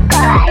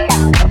 guacala,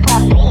 tu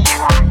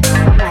papija.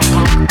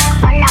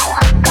 Hola,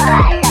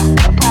 guacala,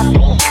 tu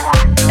papija.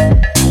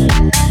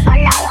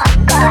 Hola,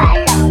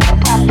 guacala, tu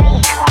papija.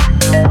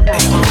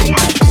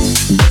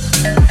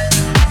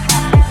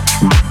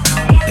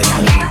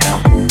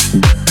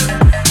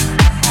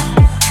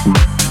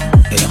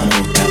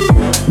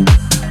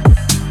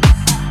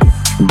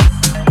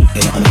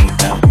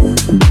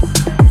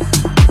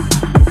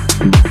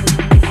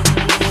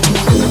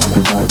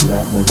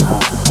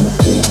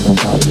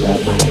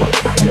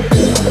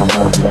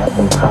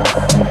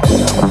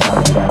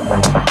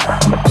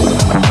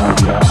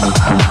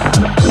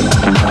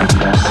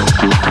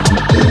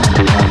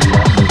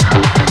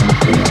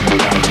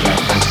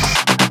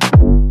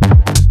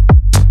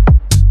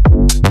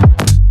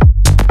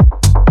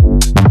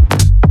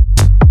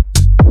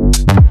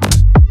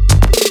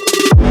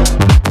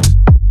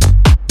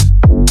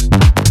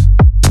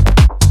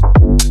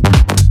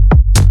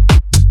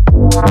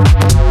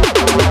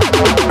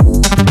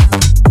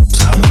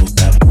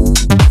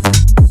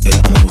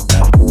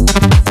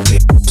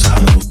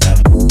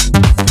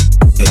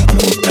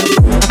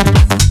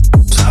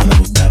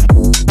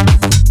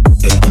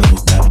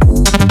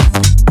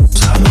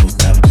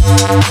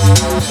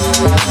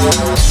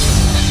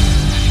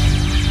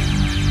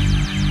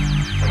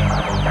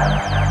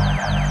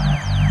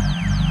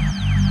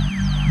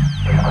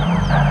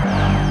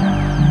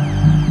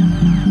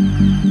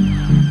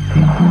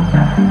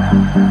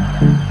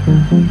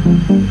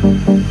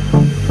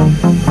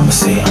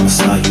 I'ma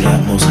saw you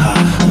that most high.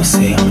 I'ma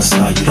say I'ma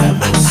saw you that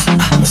most.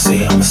 I'ma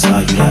say I'ma saw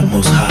you that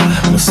most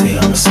high. I'ma say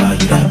I'ma saw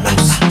you that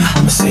most.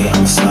 I'ma say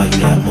I'ma saw you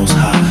that most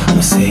high.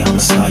 I'ma say I'ma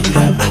saw you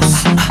that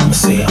most. I'ma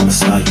say I'ma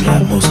saw you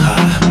that most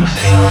high. I'ma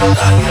say I'ma saw you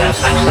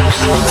that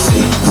most. I'ma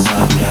say I'ma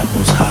saw you that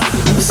most high.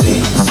 I'ma say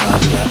I'ma saw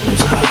you that most high. I'ma say I'ma saw you that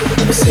most high.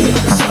 I'ma say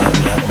I'ma saw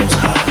you that most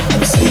high.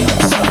 I'ma say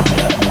I'ma saw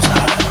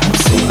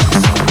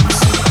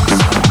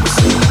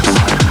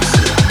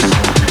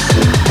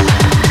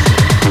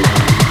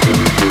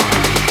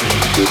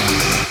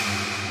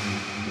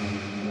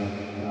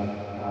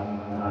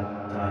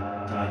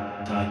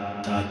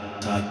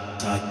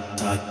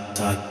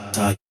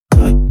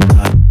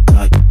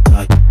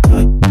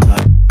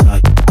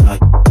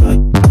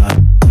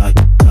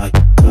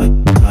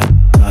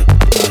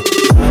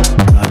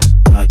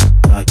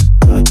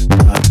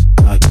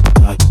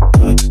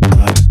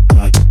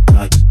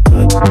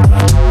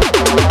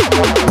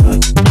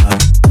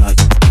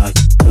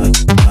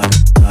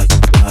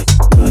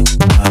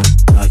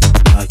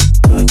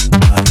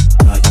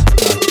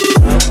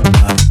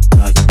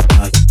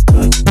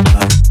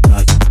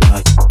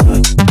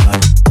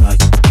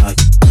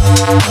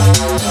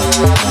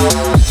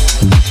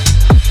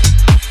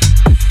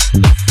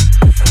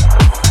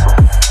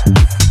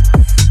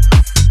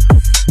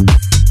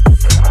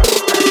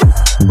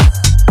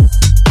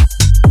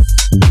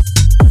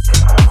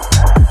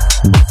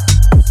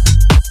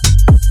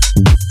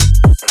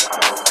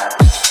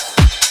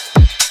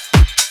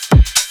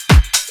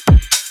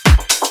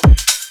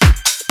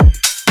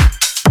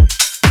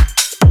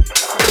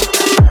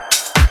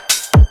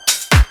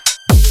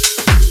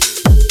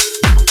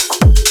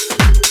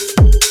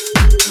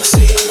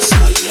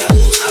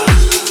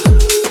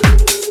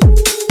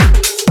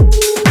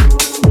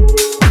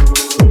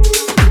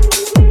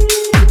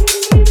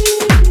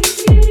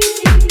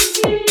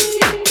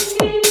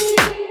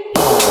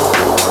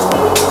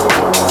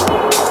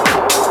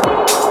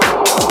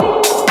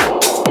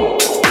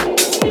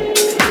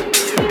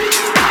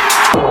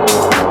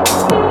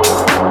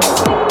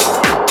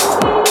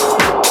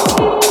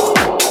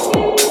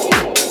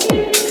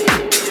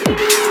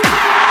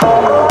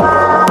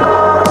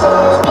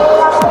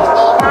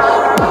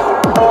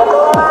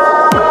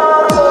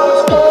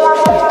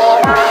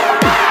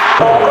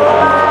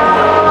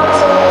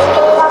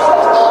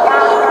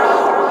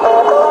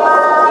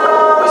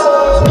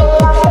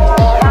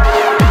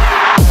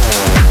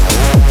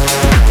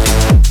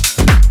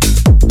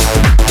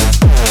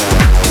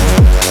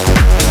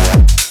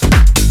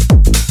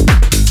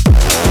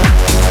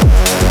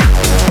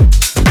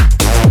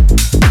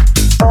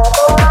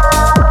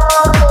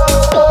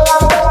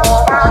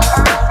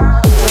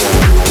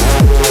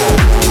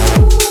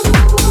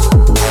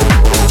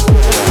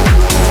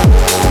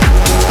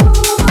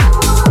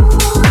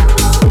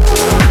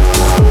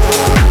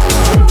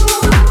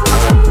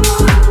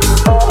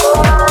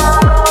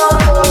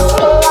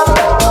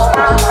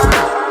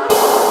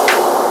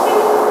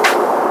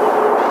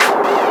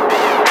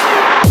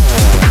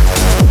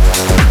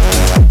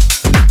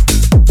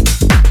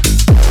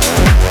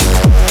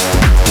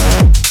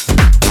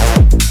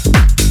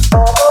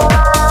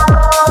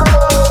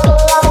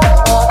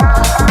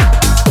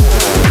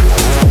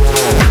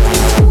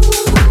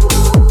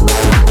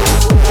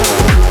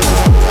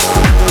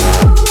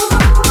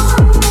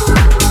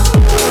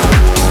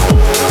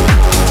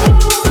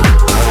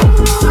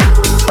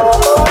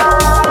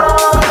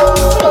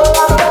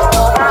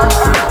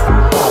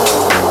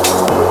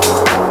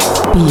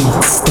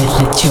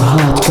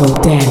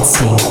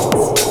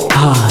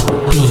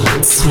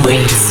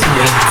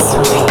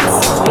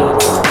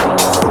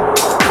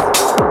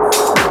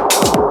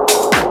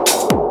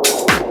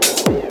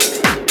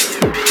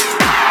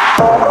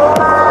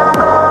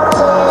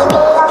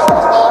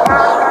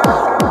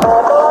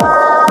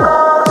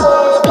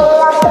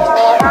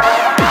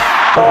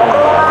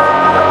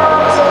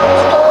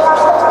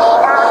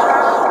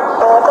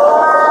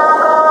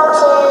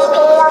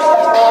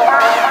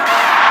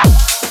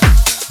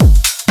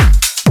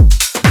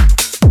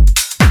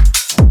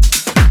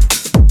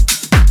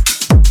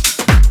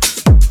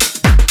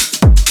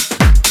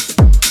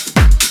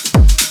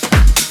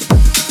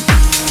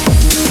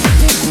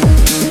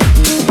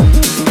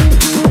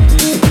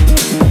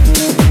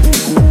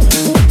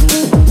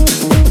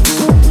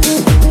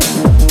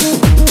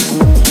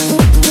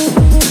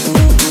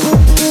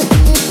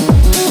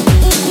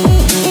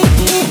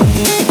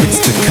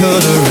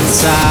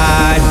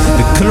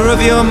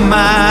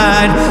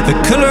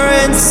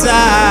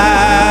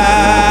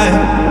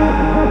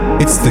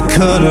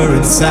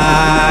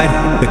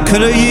The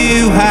color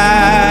you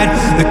hide,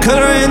 the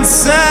color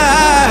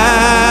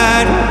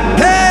inside.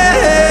 Hey,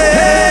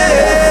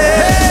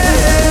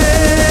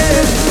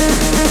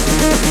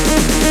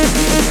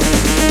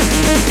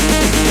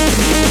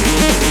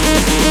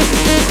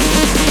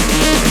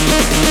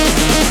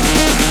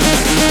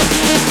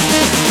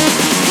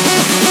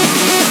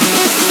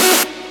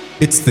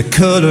 it's the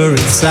color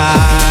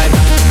inside.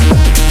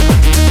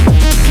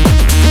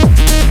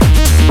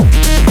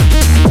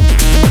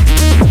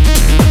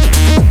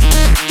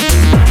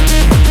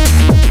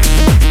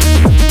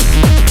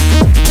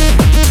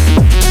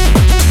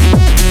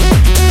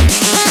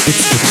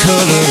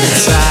 Color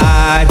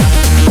inside.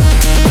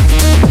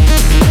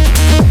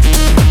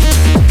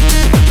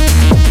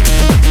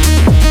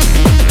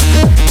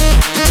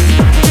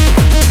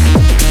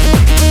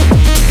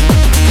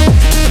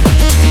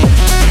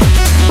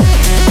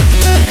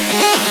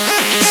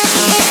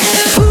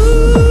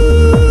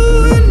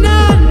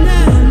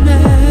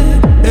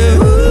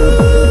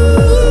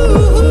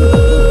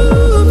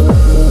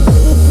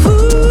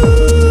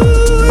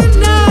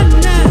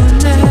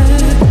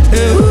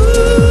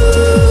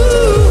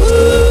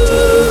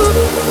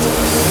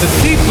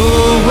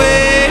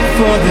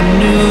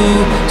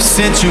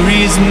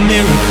 Century's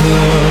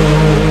miracle.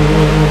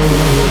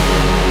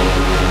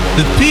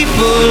 The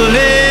people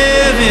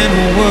live in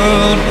a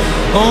world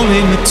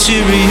only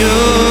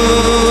material.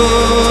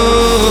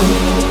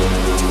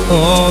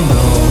 Oh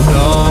no,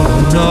 no,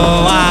 no,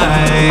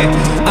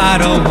 I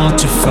don't want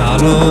to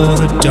follow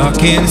the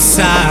dark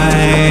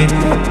inside.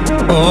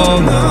 Oh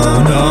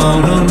no, no,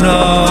 no,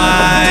 no,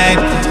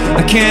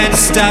 I can't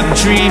stop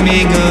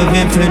dreaming of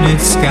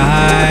infinite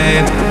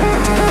sky.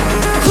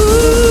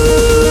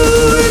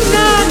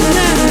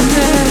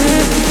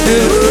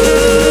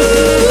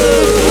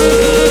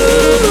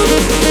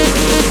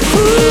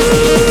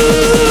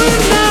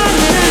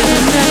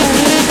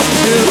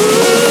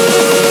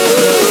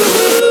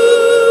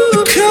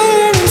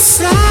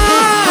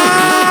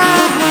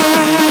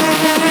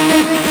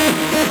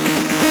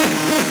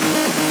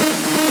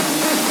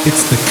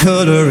 It's the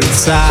color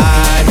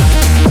inside.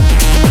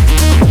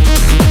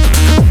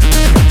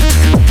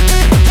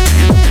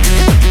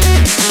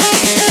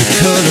 The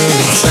color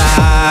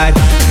inside.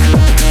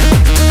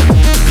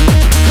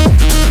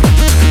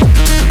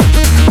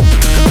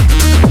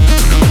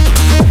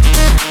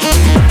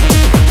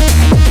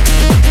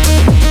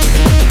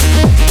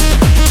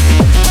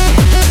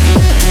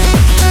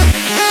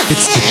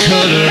 It's the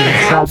color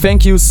inside.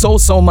 Thank you so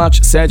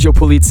much, Sergio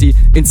Polizzi.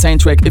 Insane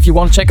track. If you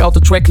want to check out the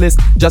track list,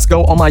 just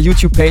go on my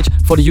YouTube page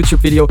for the YouTube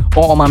video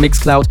or on my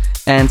Mixcloud.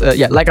 And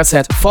yeah, like I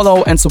said,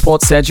 follow and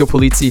support Sergio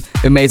Polizzi.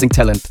 Amazing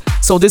talent.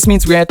 So this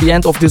means we're at the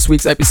end of this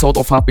week's episode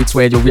of Heartbeats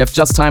Radio. We have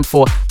just time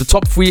for the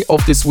top 3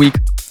 of this week.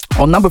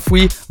 On number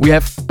 3, we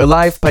have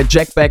Alive by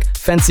Jack Beck,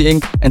 Fancy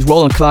Inc. and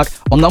Roland Clark.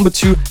 On number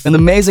 2, an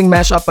amazing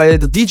mashup by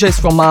the DJs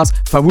from Mars,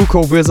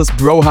 Faruko vs.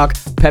 Brohug,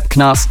 Pep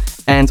Knas.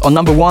 And on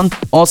number 1,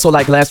 also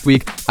like last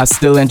week, I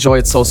still enjoy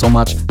it so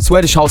much,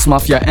 Swedish House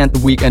Mafia and The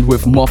Weeknd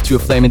with Moth to a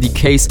Flame in the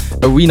Case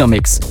Arena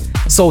mix.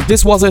 So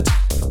this was it,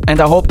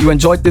 and I hope you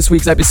enjoyed this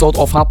week's episode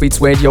of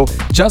Heartbeats Radio.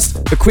 Just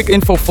a quick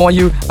info for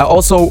you, I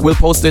also will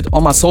post it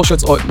on my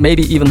socials, or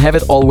maybe even have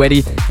it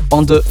already.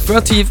 On the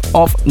 30th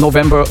of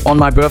November, on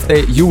my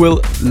birthday, you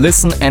will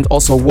listen and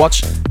also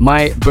watch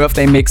my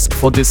birthday mix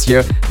for this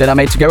year that I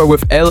made together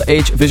with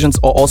LH Visions,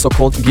 or also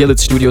called Gillet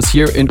Studios,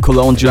 here in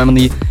Cologne,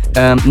 Germany.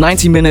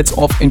 90 minutes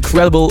of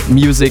incredible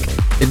music.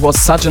 It was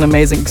such an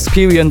amazing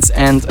experience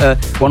and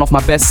one of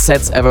my best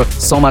sets ever,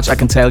 so much I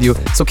can tell you.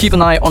 So keep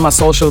an eye on my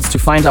socials to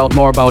find out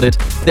more about it.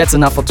 That's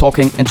enough for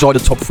talking. Enjoy the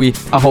top 3.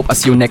 I hope I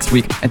see you next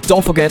week. And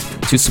don't forget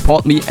to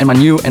support me and my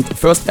new and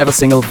first ever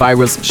single,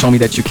 Virus, Show Me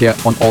That You Care,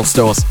 on all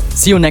stores.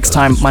 See you next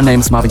time. My name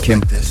is Marvin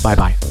Kim. Bye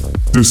bye.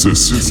 This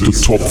is the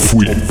top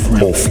 3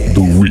 of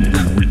the week.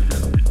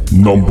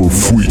 Number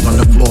 3. On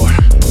the floor,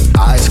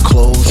 eyes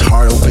closed,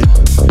 heart open,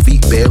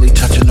 feet barely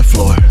touching the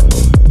floor.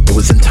 It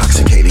was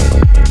intoxicating,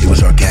 it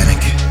was organic.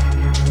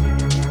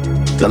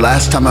 The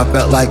last time I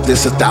felt like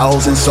this,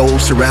 1,000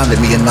 souls surrounded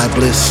me in my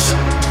bliss.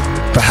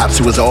 Perhaps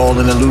it was all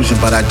an illusion,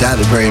 but I doubt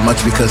it very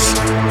much because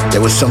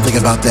there was something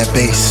about that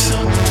bass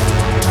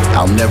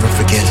I'll never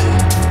forget.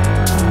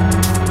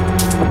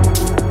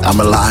 I'm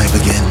alive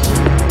again.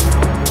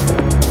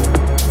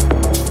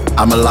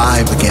 I'm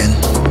alive again.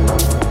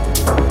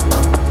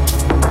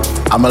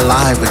 I'm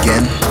alive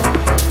again.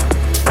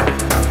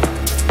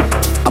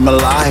 I'm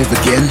alive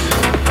again.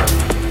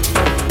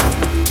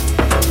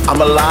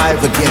 I'm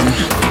alive again.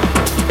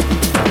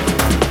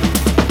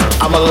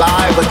 I'm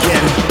alive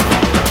again.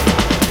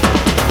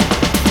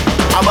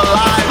 I'm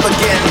alive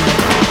again.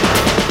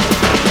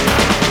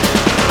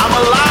 I'm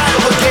alive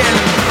again.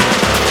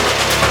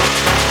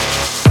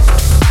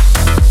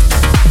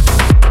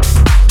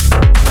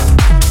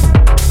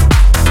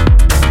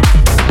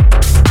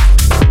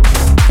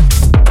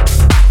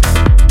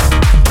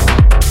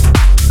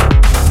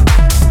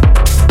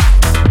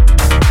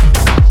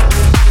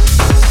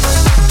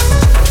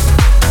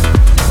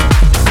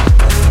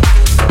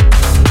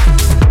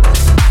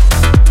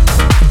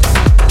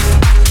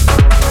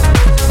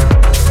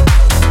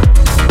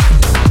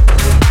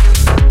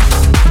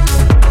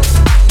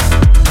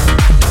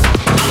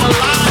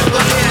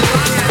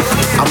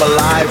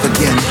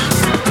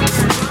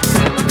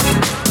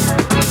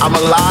 I'm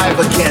alive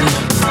again.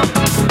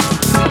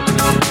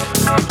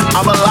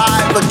 I'm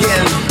alive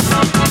again.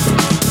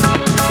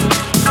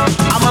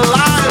 I'm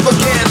alive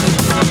again.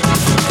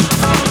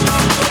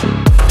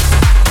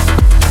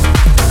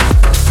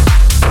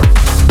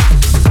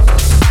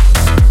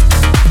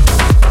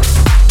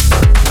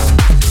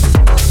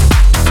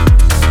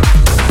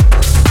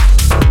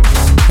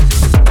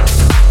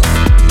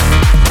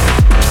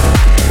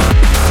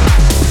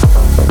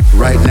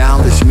 Right now,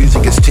 this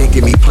music is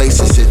taking me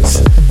places.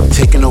 It's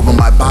taking over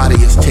my body,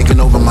 it's taking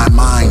over my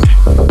mind.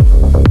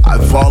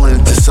 I've fallen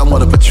into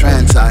somewhat of a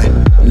trance. I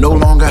no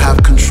longer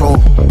have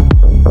control.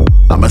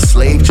 I'm a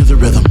slave to the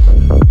rhythm.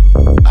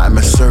 I'm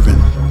a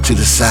servant to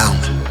the sound.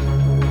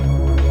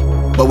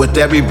 But with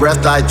every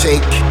breath I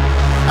take,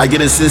 I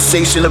get a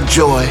sensation of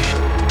joy.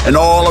 And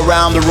all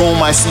around the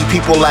room I see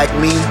people like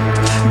me,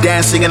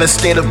 dancing in a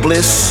state of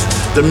bliss.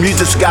 The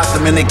music's got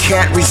them and they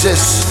can't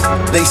resist.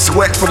 They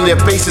sweat from their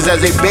faces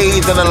as they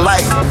bathe in the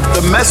light.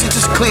 The message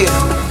is clear,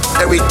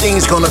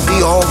 everything's gonna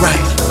be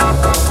alright.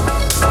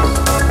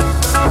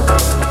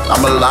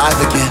 I'm alive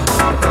again.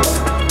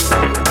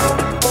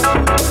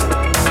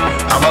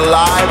 I'm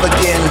alive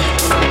again.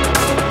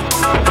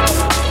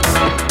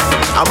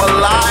 I'm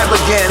alive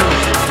again.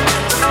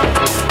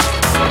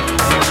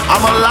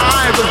 I'm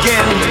alive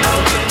again.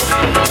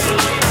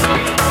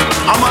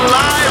 I'm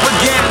alive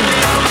again.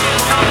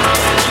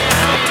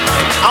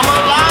 I'm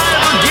alive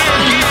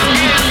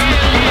again.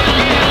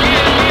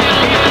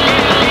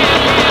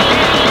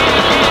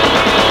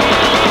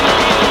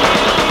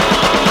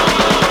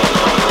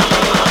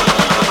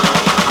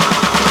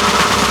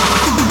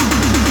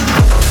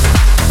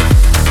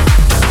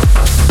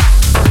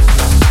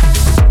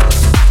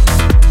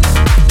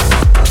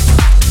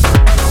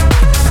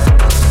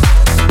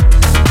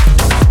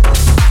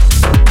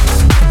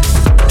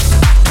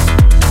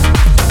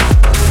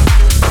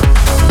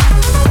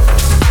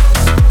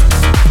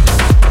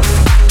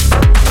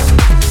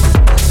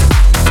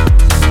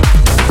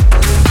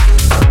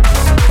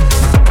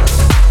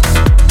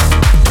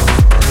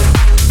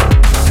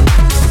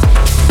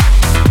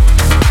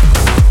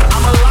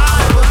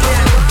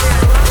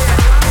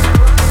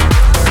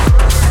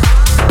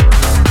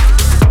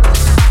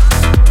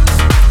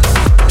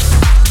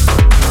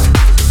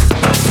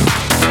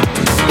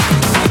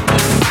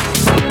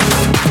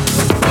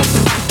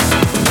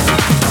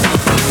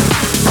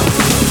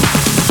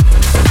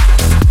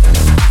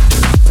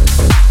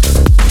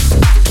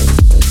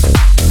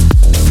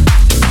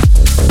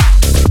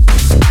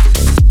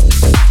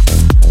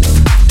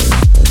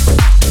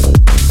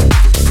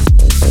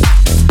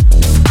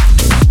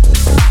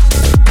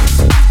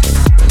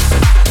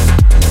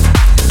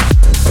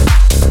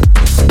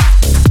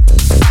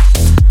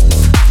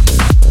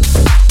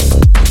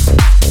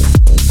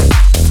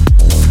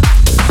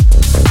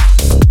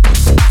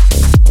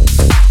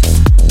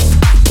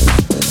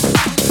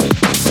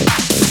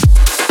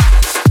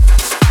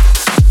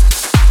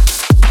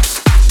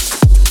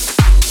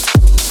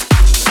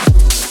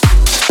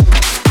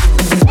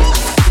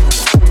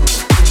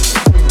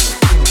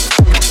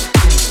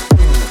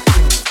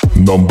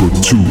 Number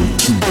 2.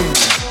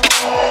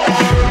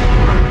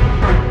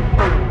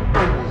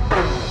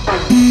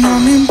 No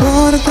me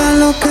importa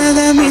lo que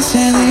de mí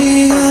se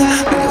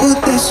diga, vive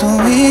usted su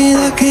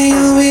vida, que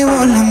yo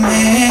vivo la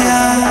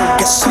mía.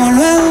 Que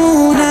solo es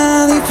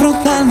una,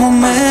 disfruta el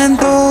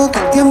momento, que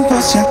el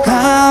tiempo se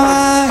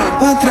acaba y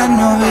para atrás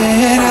no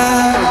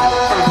verá.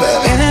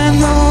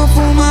 Bebiendo,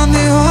 fumando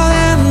y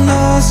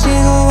jodiendo,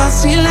 sigo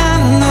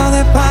vacilando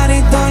de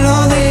party todos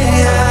los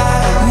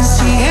días. Mi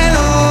cielo.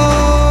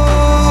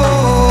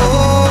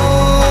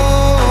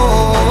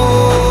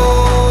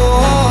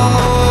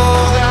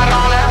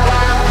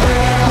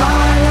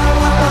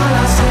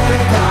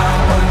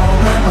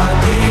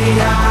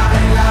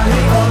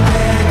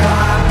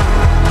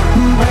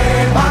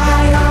 Beba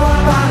y agua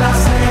para la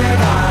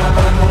seca,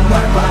 todo el mundo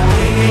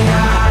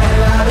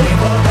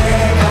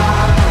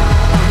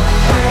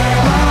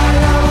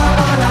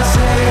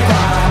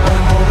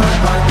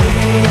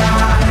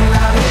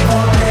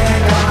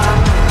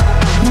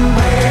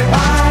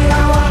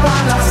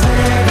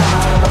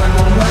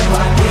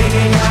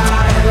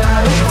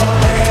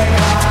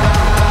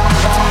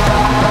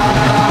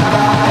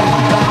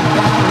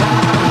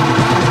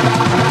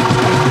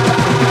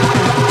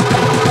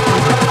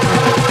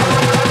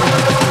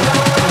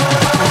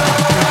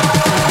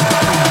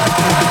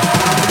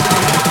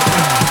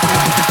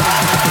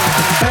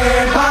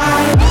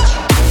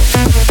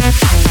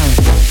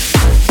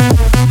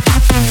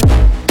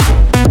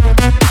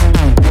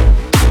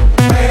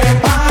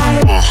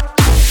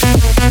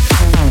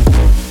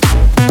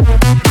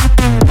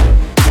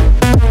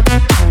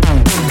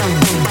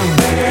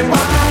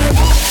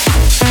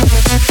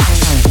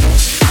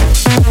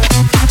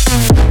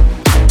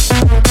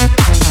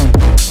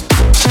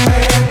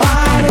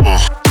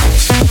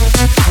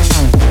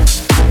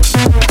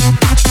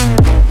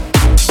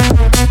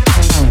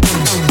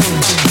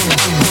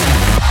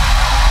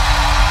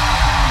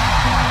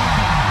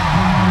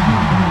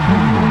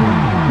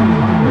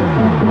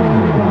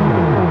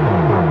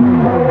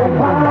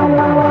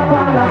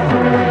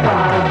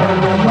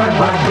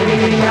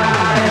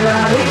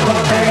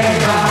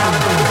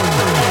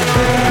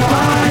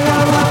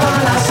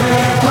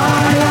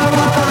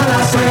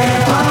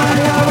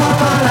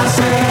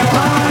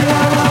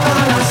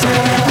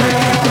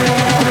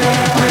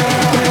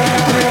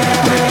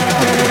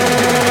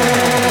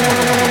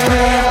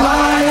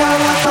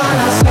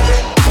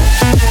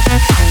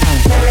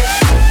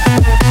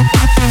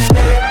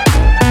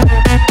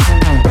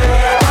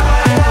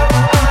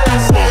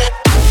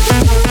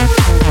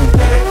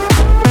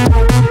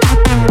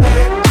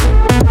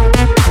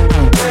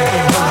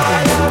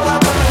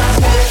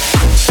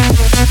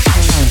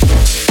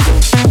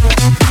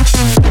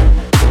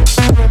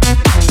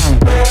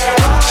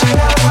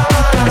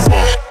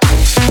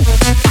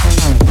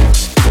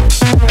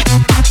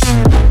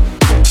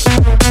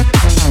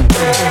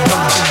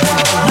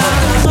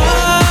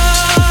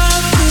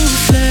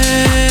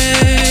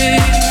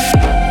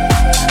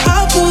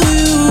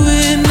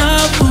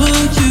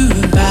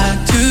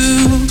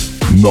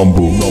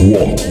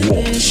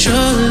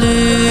Surely,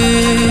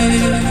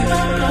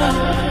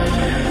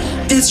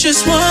 it's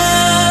just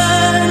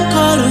one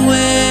call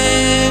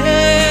away,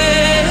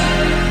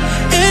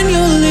 and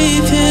you'll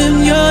leave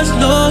him yours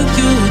loyal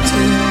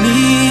to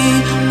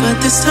me. But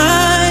this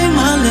time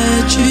I'll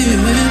let you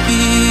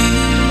be,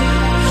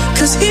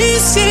 'cause he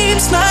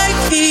seems like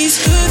he's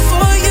good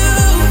for you,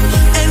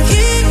 and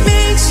he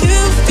makes you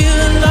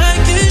feel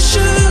like you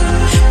should.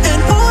 And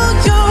all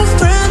your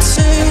friends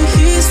say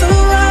he's the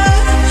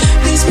one,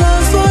 his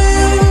love for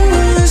you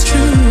is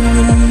true.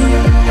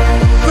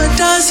 But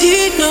does he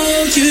know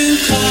you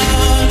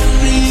call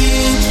me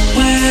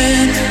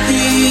when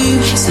he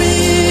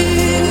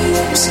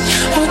sleeps?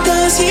 Or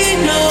does he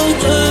know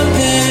the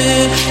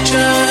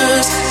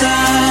pictures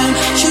that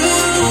you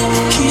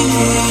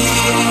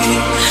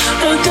keep?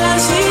 Or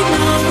does he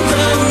know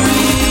the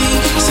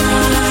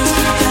reasons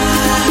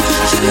that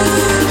you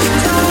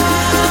die?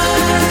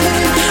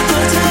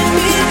 Or tell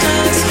me,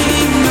 does he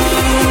know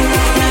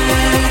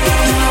where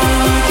your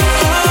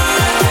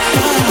heart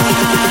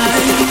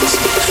lies?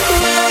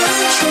 Where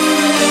it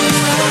truly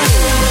lies?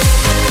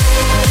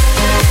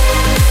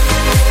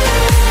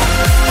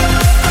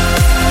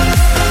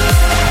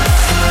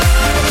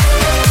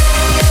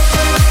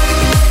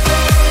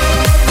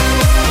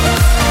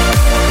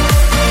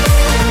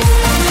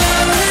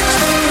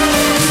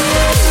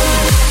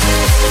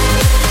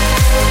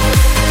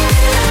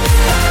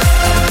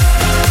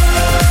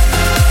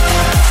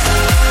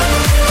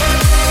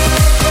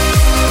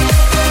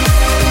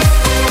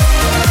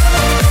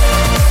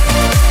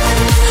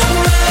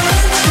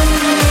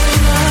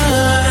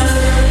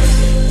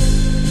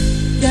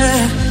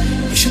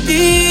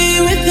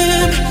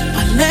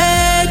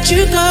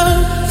 You go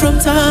from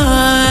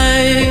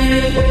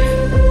time.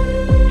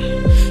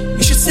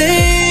 You should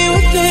stay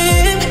with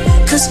him,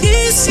 'cause he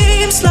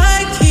seems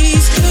like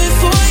he's good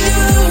for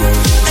you,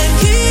 and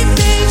he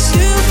makes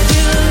you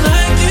feel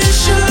like you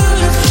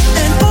should.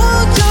 And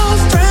all your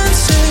friends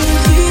say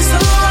he's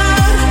the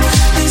one,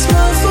 his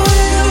love for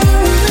you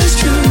is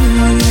true.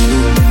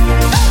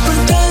 But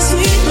does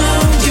he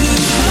know you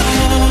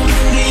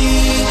only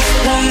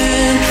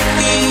when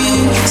he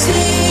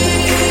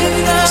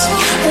sleeps?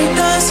 Or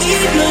does he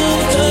know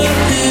the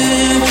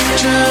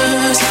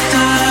pictures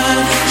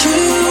that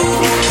you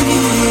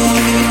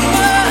keep?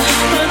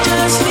 Or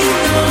does he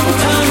know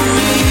the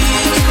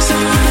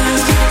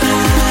reasons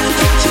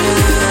that you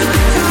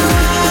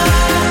cry?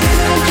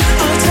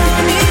 Oh, tell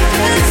me,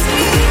 does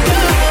he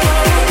know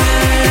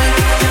where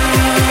your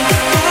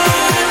heart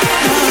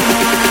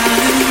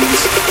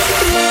lies?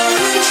 Where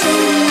it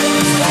truly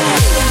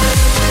lies?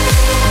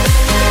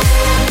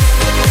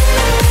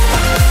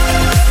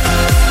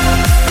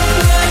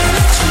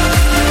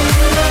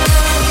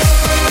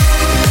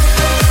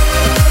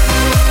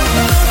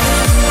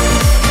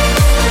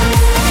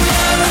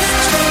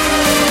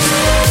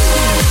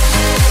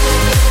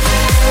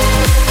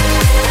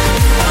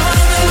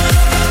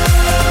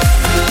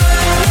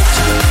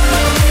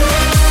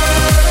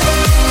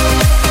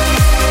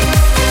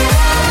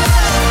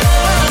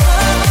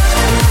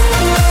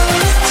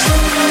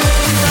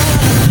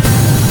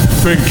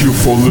 Thank you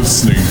for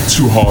listening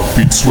to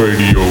Heartbeats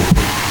Radio.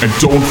 And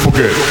don't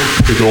forget,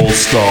 it all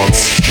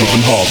starts with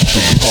a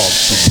heartbeat.